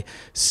guy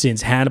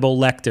since Hannibal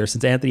Lecter,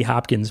 since Anthony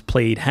Hopkins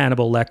played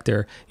Hannibal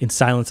Lecter in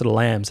Silence of the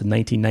Lambs in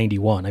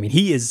 1991. I mean,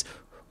 he is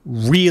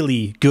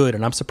really good,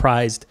 and I'm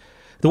surprised.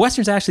 The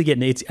Western's actually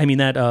getting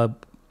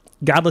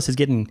Godless is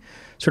getting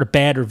sort of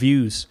bad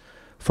reviews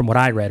from what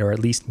I read, or at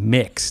least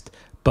mixed.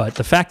 But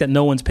the fact that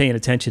no one's paying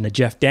attention to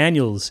Jeff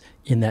Daniels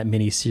in that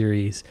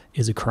miniseries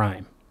is a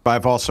crime.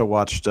 I've also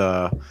watched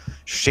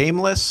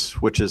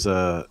Shameless, which is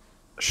a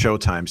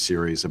Showtime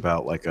series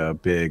about like a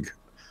big,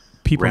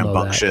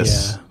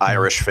 rambunctious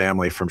Irish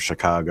family from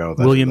Chicago.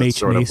 William H.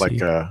 Sort Macy. of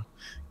like a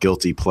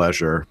guilty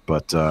pleasure.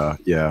 But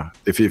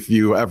if you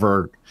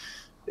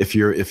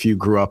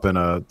grew up in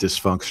a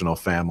dysfunctional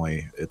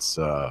family,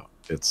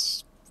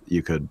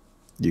 you could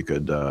you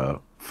could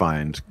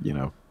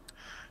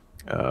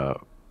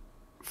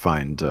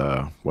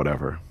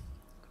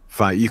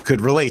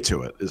relate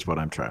to it, is what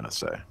I'm trying to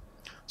say.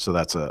 So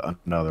that's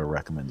another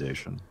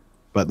recommendation.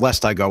 But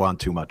lest I go on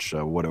too much,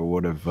 well, why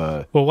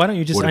don't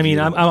you just?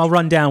 I'll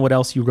run down what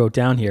else you wrote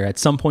down here. At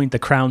some point, The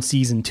Crown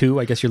season 2.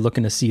 I guess you're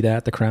looking to see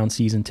that. The Crown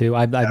season 2.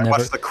 I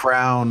watched The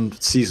Crown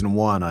season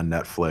 1 on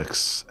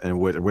Netflix, and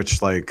which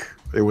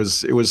it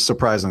was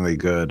surprisingly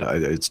good.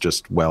 It's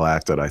just well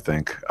acted, I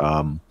think.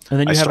 And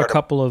then you have a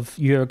couple of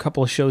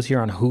shows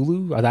here on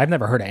Hulu. I've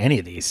never heard of any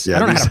of these. I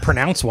don't know how to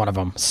pronounce one of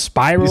them.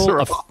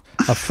 Spiral,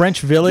 a French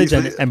Village,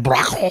 and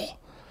Braco.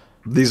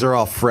 These are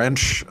all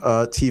French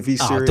TV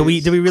series. Do we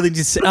really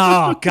just?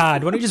 Oh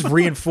God! Why don't you just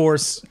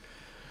reinforce?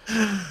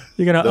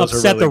 You're gonna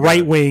upset the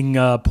right wing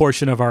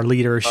portion of our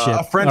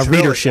leadership. French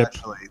readership. Village,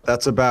 actually.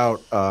 That's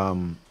about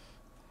an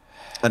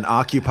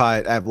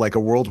occupied, like a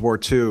World War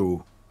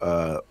II.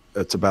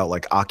 It's about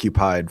like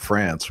occupied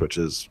France, which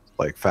is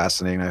like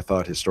fascinating. I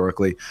thought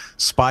historically,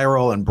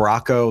 Spiral and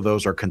Braco,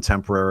 those are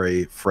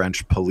contemporary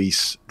French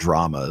police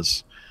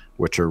dramas,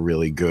 which are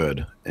really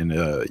good, and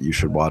you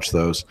should watch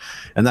those.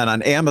 And then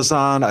on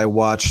Amazon, I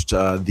watched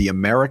The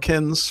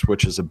Americans,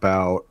 which is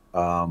about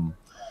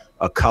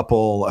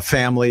a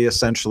family,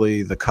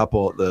 essentially.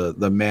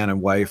 The man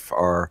and wife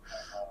are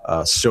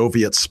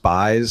Soviet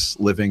spies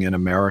living in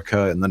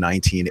America in the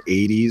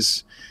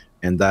 1980s.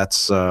 And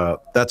that's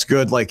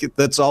good. Like,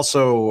 that's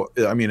also,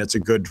 I mean, it's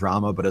a good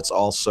drama, but it's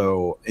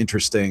also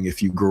interesting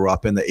if you grew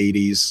up in the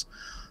 80s,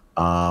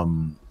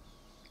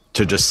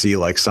 to just see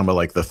like some of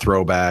like the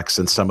throwbacks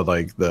and some of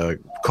like the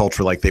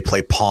culture. Like, they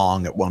play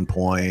Pong at one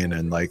point,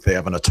 and like they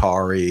have an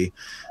Atari,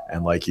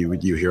 and like you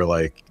hear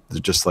like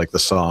just like the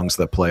songs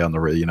that play on the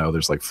radio.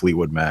 There's like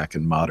Fleetwood Mac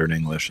and Modern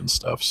English and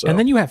stuff. So, and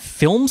then you have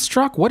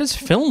Filmstruck. What is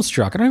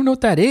Filmstruck? I don't even know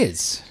what that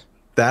is.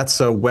 That's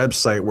a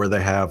website where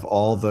they have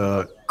all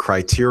the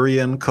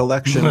Criterion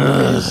collection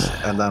movies,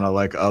 and then a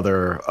lot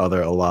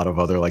of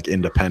other like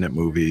independent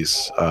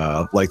movies,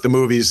 like the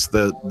movies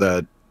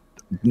that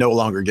no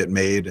longer get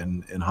made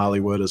in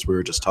Hollywood, as we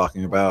were just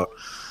talking about.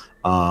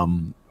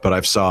 But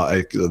I've saw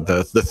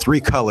the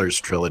Three Colors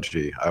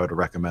trilogy. I would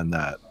recommend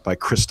that, by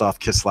Krzysztof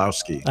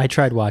Kieslowski. I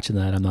tried watching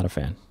that. I'm not a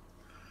fan.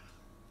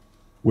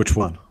 Which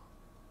one?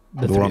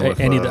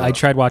 I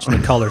tried watching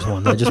the Colors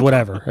one. Just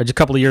whatever. Just a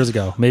couple of years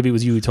ago. Maybe it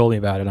was you who told me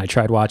about it, and I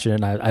tried watching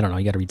it, and I don't know.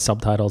 You got to read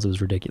subtitles. It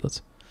was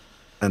ridiculous.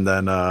 And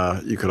then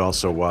you could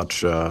also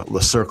watch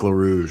Le Cercle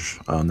Rouge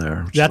on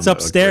there. That's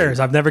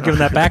upstairs. I've never given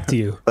that back to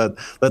you.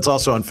 That's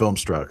also on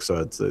Filmstruck, so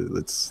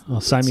it's.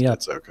 Oh, sign me up.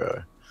 It's okay.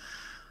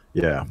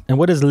 Yeah. And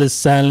what is Le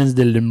Silence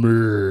de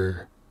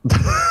l'Amour?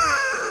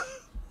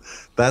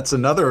 That's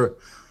another.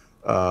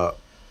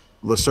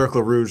 Le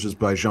Cercle Rouge is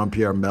by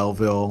Jean-Pierre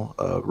Melville,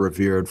 a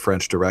revered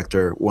French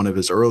director. One of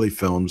his early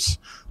films,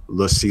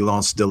 Le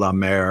Silence de la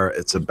Mer.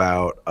 It's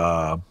about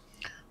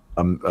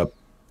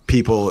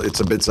people.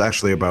 It's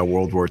actually about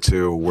World War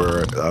II,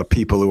 where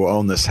people who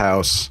own this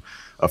house,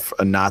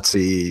 a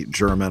Nazi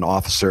German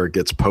officer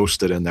gets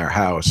posted in their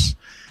house,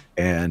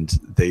 and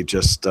they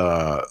just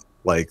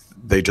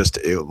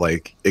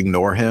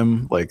ignore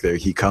him. Like,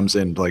 he comes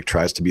in, like,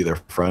 tries to be their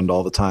friend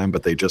all the time,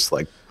 but they just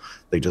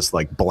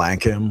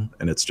blank him.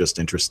 And it's just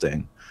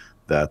interesting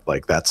that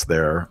like that's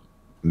their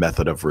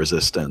method of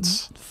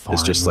resistance.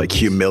 It's just like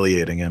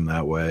humiliating him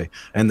that way.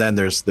 And then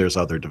there's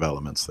other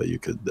developments that you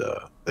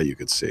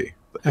could see.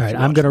 All right,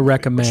 I'm going to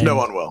recommend. Which no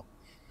one will.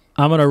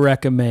 I'm going to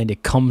recommend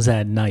It Comes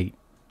at Night,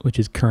 which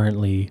is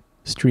currently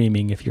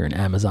streaming if you're an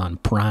Amazon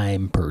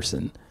Prime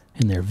person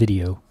in their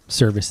video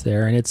service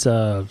there. And it's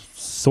a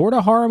sort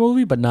of horror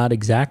movie, but not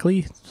exactly.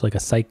 It's like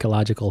a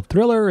psychological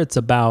thriller. It's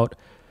about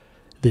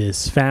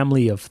this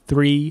family of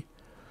three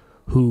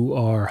who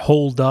are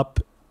holed up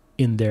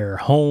in their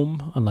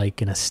home on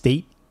like an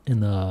estate in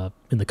the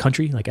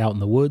country, like out in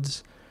the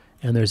woods.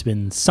 And there's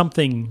been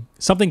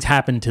something's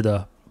happened to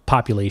the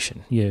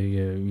population.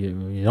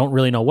 You don't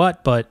really know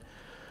what, but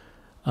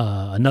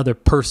another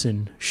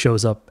person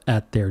shows up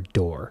at their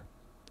door,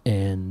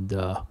 and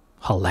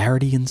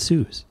hilarity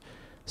ensues.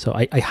 So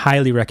I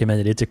highly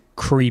recommend it. It's a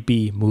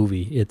creepy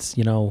movie. It's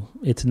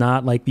it's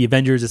not like the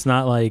Avengers. It's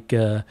not like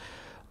a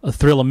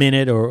Thrill a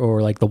Minute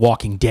or like The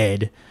Walking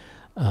Dead.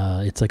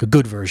 It's like a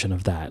good version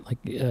of that. Like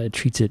it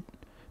treats it,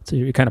 so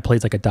it kind of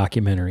plays like a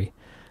documentary.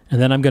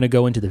 And then I'm going to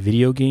go into the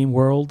video game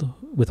world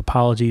with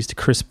apologies to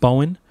Chris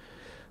Bowen,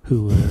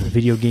 who is a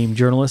video game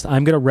journalist.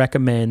 I'm going to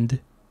recommend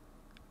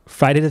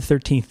Friday the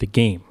 13th, the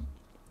game,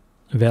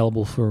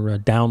 available for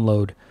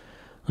download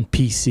on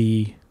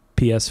PC,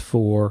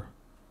 PS4,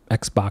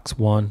 Xbox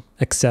One,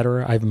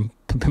 etc. I've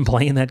been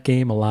playing that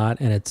game a lot,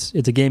 and it's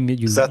a game that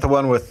you. Is that the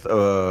one with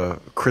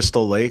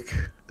Crystal Lake?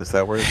 Is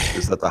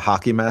that the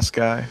hockey mask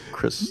guy,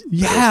 Chris?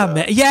 Yeah,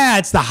 man. Yeah,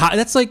 it's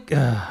that's like.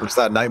 What's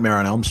that, Nightmare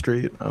on Elm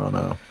Street? I don't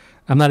know.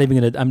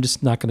 I'm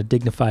just not gonna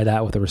dignify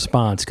that with a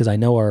response, because I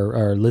know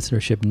our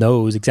listenership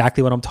knows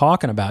exactly what I'm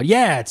talking about.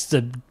 Yeah, it's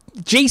the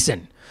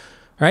Jason,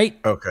 right?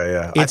 Okay,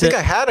 yeah. I think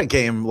I had a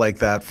game like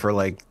that for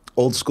like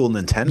old school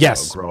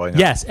Nintendo growing up.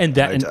 Yes, and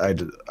that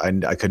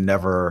I could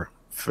never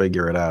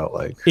figure it out.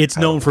 Like, it's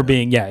known for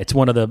being it's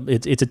one of the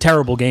it's a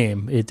terrible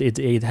game.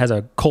 It has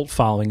a cult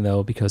following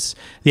though, because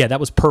that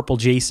was Purple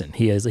Jason.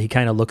 He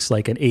kind of looks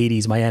like an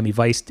 80s Miami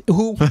Vice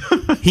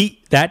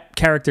that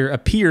character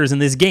appears in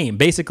this game.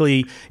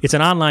 Basically, it's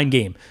an online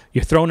game.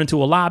 You're thrown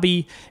into a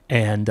lobby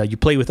and you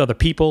play with other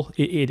people.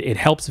 It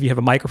helps if you have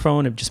a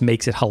microphone. It just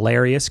makes it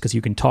hilarious because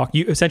you can talk.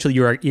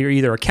 You're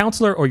either a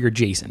counselor or you're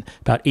Jason.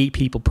 About 8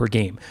 people per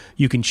game.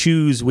 You can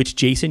choose which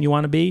Jason you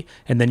want to be,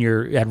 and then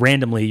you're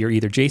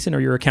either Jason or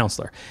you're a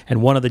counselor.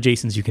 And one of the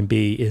Jasons you can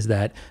be is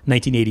that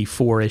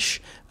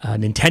 1984-ish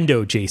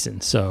Nintendo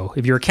Jason. So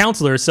if you're a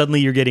counselor,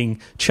 suddenly you're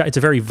getting. It's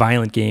a very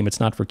violent game. It's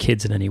not for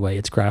kids in any way.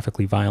 It's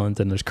graphically violent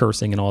and there's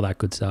cursing and all that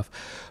good stuff.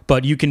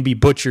 But you can be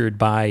butchered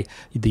by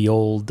the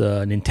old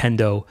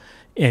Nintendo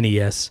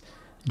NES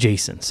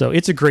Jason. So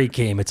it's a great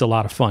game. It's a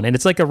lot of fun. And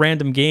it's like a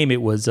random game.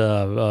 It was,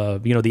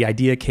 the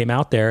idea came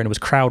out there and it was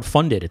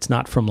crowdfunded. It's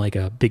not from like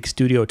a big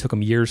studio. It took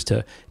them years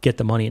to get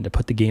the money and to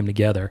put the game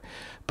together.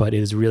 But it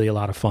is really a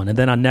lot of fun. And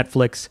then on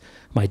Netflix,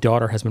 my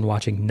daughter has been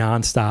watching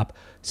nonstop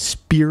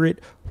Spirit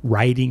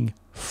Riding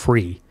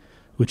Free,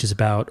 which is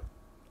about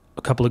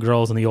a couple of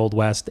girls in the Old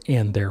West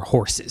and their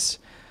horses.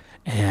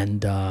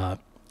 And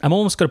I'm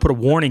almost going to put a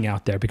warning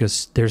out there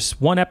because there's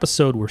one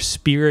episode where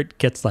Spirit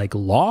gets like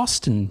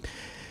lost and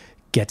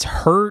gets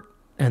hurt,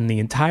 and the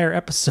entire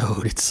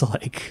episode, it's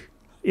like,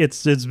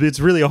 it's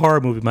really a horror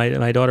movie.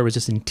 My daughter was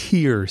just in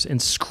tears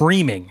and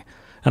screaming,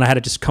 and I had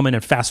to just come in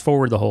and fast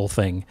forward the whole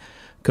thing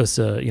because,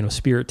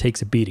 Spirit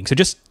takes a beating. So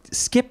just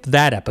skip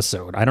that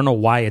episode. I don't know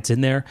why it's in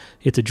there.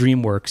 It's a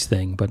DreamWorks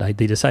thing, but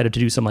they decided to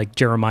do some like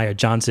Jeremiah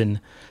Johnson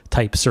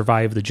type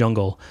Survive the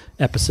Jungle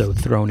episode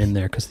thrown in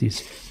there because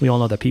we all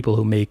know that people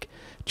who make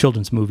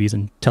children's movies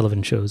and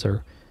television shows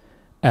are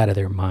out of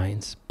their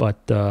minds.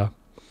 But,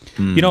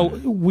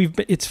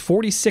 it's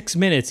 46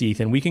 minutes,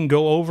 Ethan. We can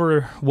go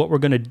over what we're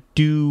going to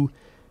do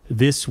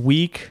this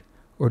week,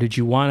 or did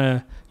you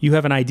you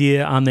have an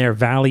idea on their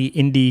Valley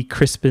Indy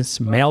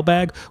Christmas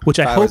mailbag, which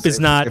I hope is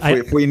not.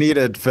 If we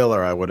needed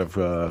filler, I would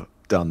have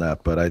done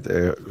that, but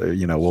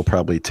we'll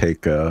probably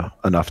take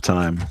enough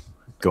time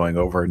going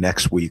over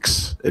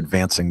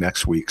advancing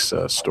next week's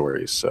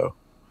stories, so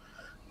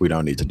we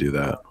don't need to do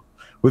that.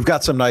 We've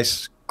got some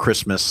nice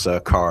Christmas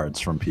cards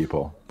from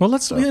people. Well,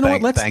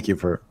 thank you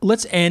for.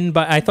 Let's end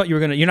by. I thought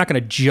you're not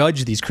gonna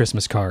judge these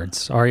Christmas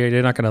cards, are you?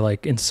 You're not gonna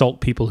like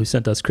insult people who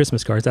sent us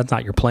Christmas cards. That's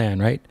not your plan,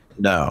 right?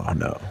 No.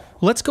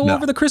 Let's go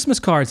over the Christmas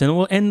cards, and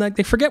we'll end like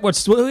they forget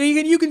what's.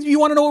 You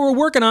want to know what we're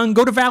working on?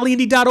 Go to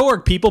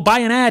valleyindy.org. People, buy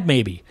an ad,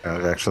 maybe.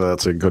 Actually,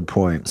 that's a good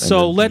point.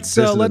 So let's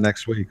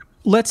next week.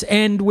 Let's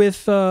end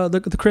with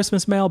the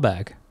Christmas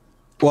mailbag.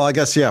 Well, I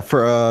guess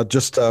for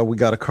we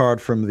got a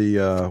card from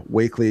the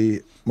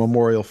Wakely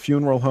Memorial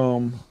Funeral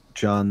Home,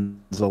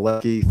 John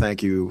Zalecki.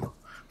 Thank you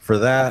for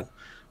that.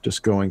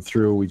 Just going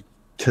through,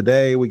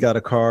 today we got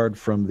a card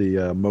from the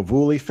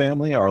Mavuli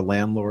family, our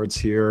landlords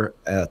here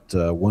at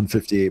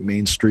 158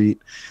 Main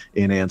Street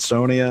in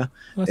Ansonia.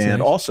 That's and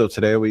nice. Also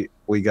today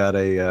we got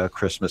a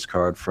Christmas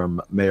card from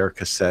Mayor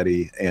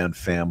Cassetti and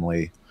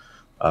family.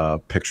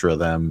 Picture of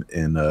them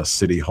in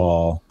City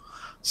Hall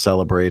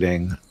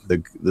celebrating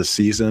the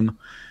season.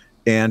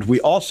 And we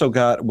also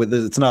got,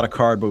 it's not a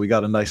card, but we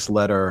got a nice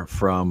letter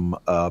from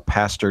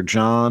Pastor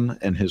John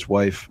and his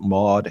wife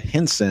Maud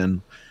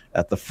Hinson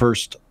at the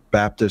First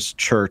Baptist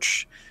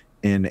Church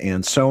in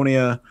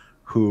Ansonia,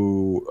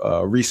 who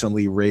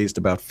recently raised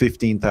about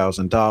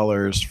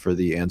 $15,000 for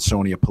the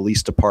Ansonia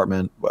Police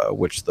Department,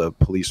 which the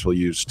police will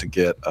use to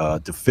get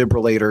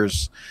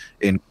defibrillators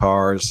in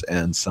cars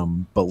and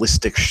some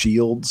ballistic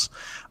shields.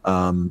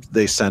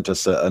 They sent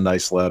us a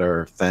nice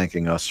letter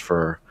thanking us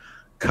for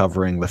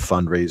covering the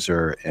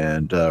fundraiser,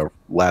 and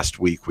last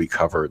week we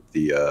covered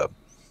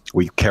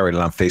we carried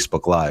it on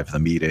Facebook Live, the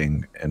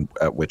meeting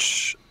at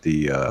which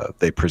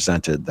they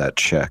presented that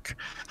check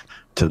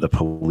to the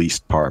police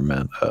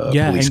department,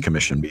 police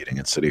commission meeting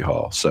at City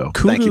Hall. So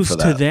kudos thank you for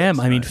that. To them.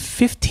 I mean,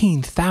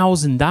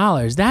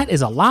 $15,000. That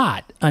is a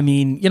lot. I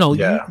mean,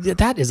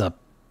 that is a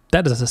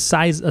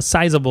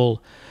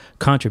sizable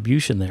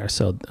contribution there.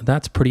 So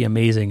that's pretty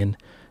amazing. And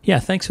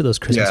thanks for those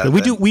Christmas. Yeah,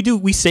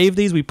 we save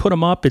these. We put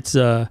them up. It's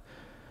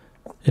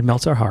it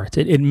melts our hearts.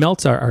 It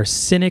melts our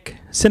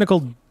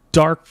cynical,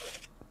 dark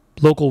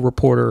local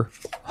reporter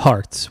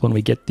hearts when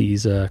we get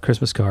these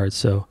Christmas cards.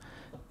 So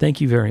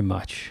thank you very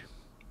much.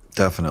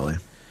 Definitely.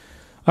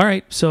 All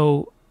right.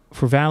 So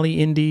for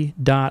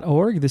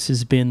valleyindy.org, this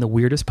has been the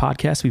weirdest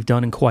podcast we've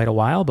done in quite a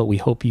while, but we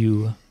hope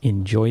you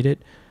enjoyed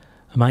it.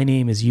 My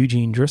name is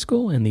Eugene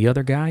Driscoll, and the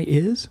other guy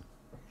is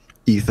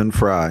Ethan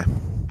Fry.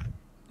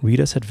 Read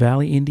us at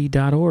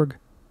valleyindy.org.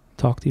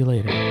 Talk to you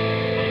later.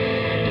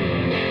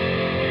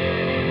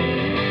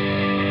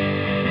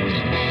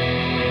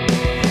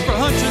 For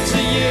hundreds of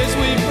years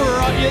we've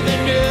brought you the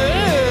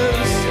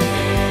news.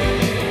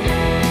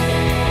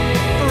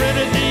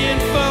 Printed the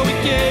info, we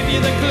gave you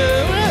the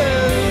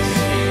clues.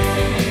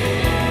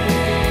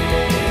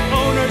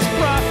 Owners'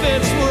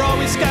 profits were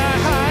always sky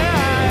high.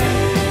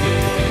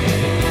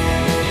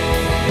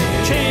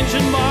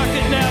 Changing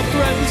market now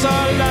threatens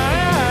our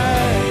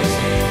lives.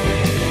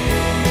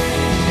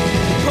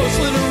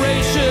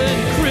 Post-literation,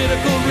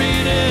 critical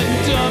reading,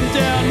 dumbed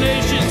down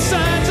nation,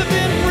 signs of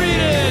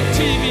inbreeding,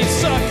 TV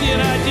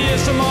sucking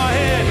ideas from our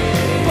head,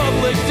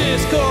 public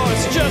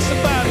discourse just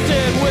about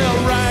dead.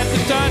 We'll ride the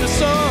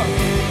dinosaur,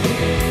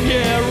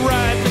 yeah,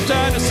 ride the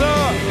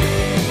dinosaur.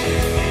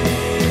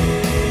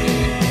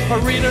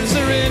 Our readers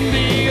are in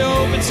the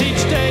opens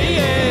each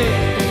day.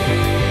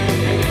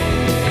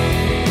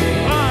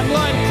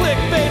 Online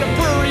clickbait, a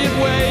prurient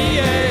way.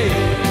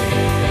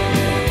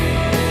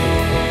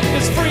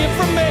 It's free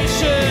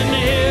information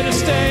here to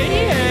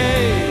stay.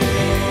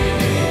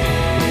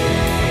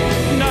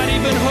 Not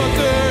even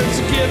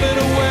hookers give it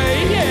away.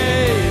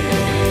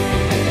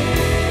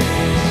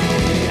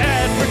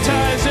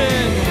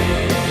 Advertising,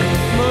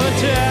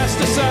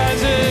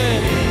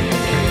 metastasizing.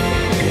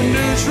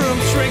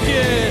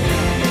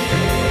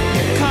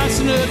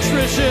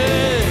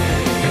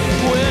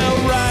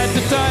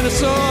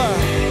 dinosaur.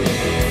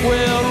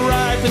 We'll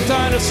ride the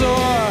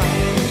dinosaur.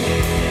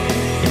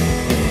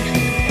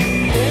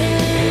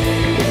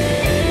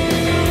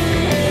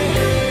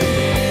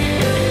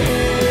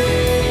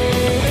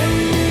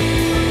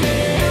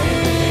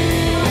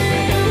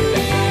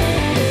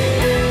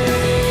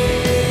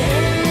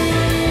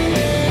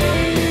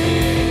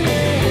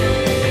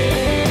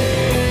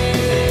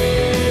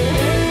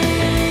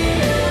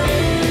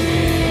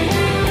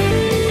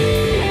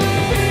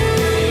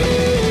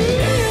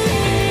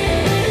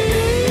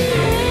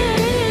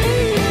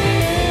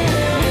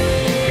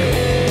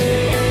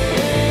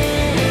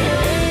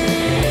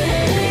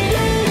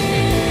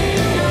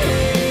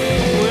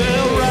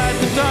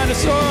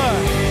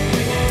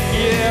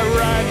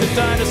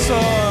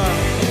 Dinosaur.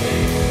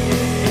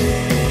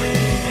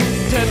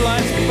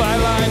 Deadlines,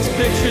 bylines,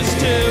 pictures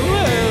too.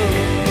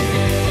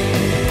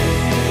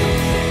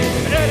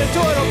 An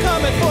editorial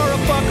comment for a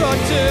buck or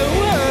two.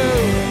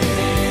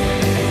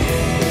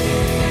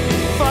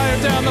 Fire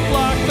down the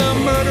block, the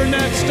murder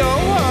next door.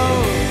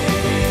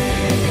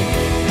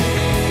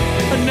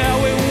 And now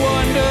we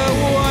wonder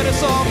what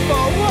it's all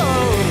for.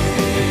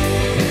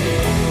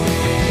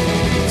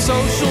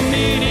 Social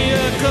media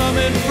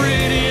coming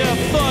free to you,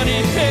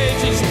 funny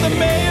pages, the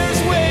mayor's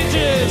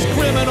wages,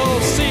 criminal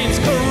scenes,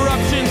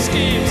 corruption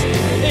schemes,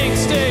 ink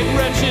state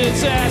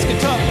wretches asking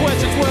tough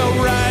questions.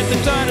 We'll ride the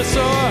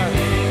dinosaur.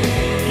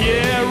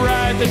 Yeah,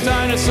 ride the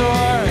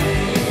dinosaur.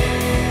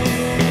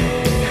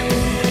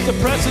 The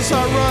presses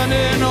are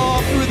running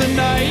all through the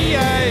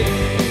night.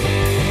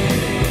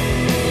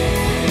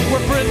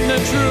 We're printing the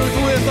truth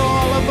with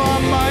all of our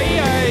might.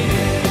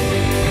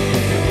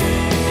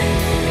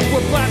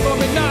 We're platform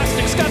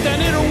agnostics, got that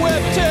interweb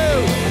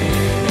too.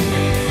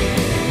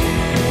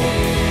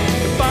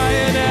 Buy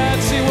an ad,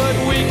 see what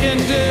we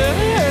can do.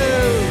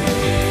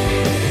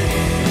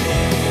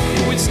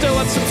 We still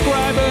have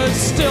subscribers,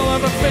 still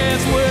have our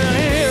fans. We're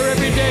here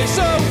every day,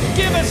 so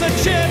give us a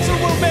chance or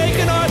we'll make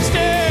an art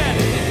stand.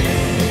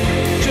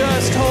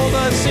 Just hold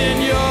us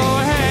in your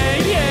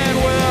hand, and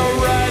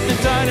we'll ride the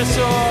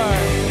dinosaur.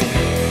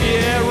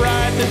 Yeah,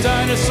 ride the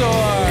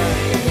dinosaur.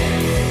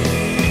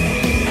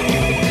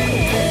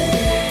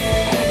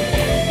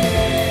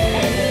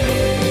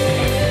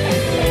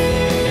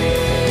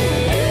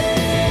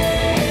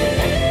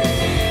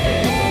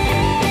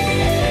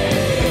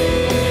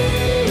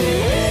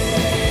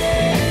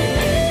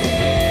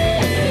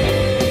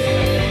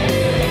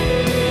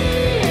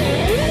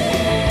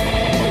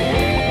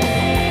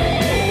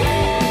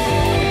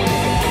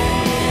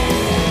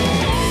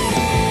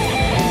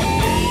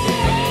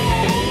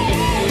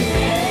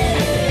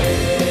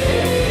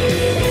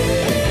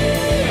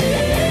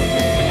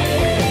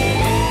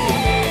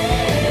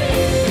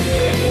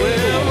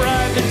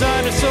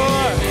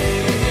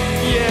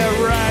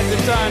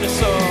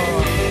 Dinosaur.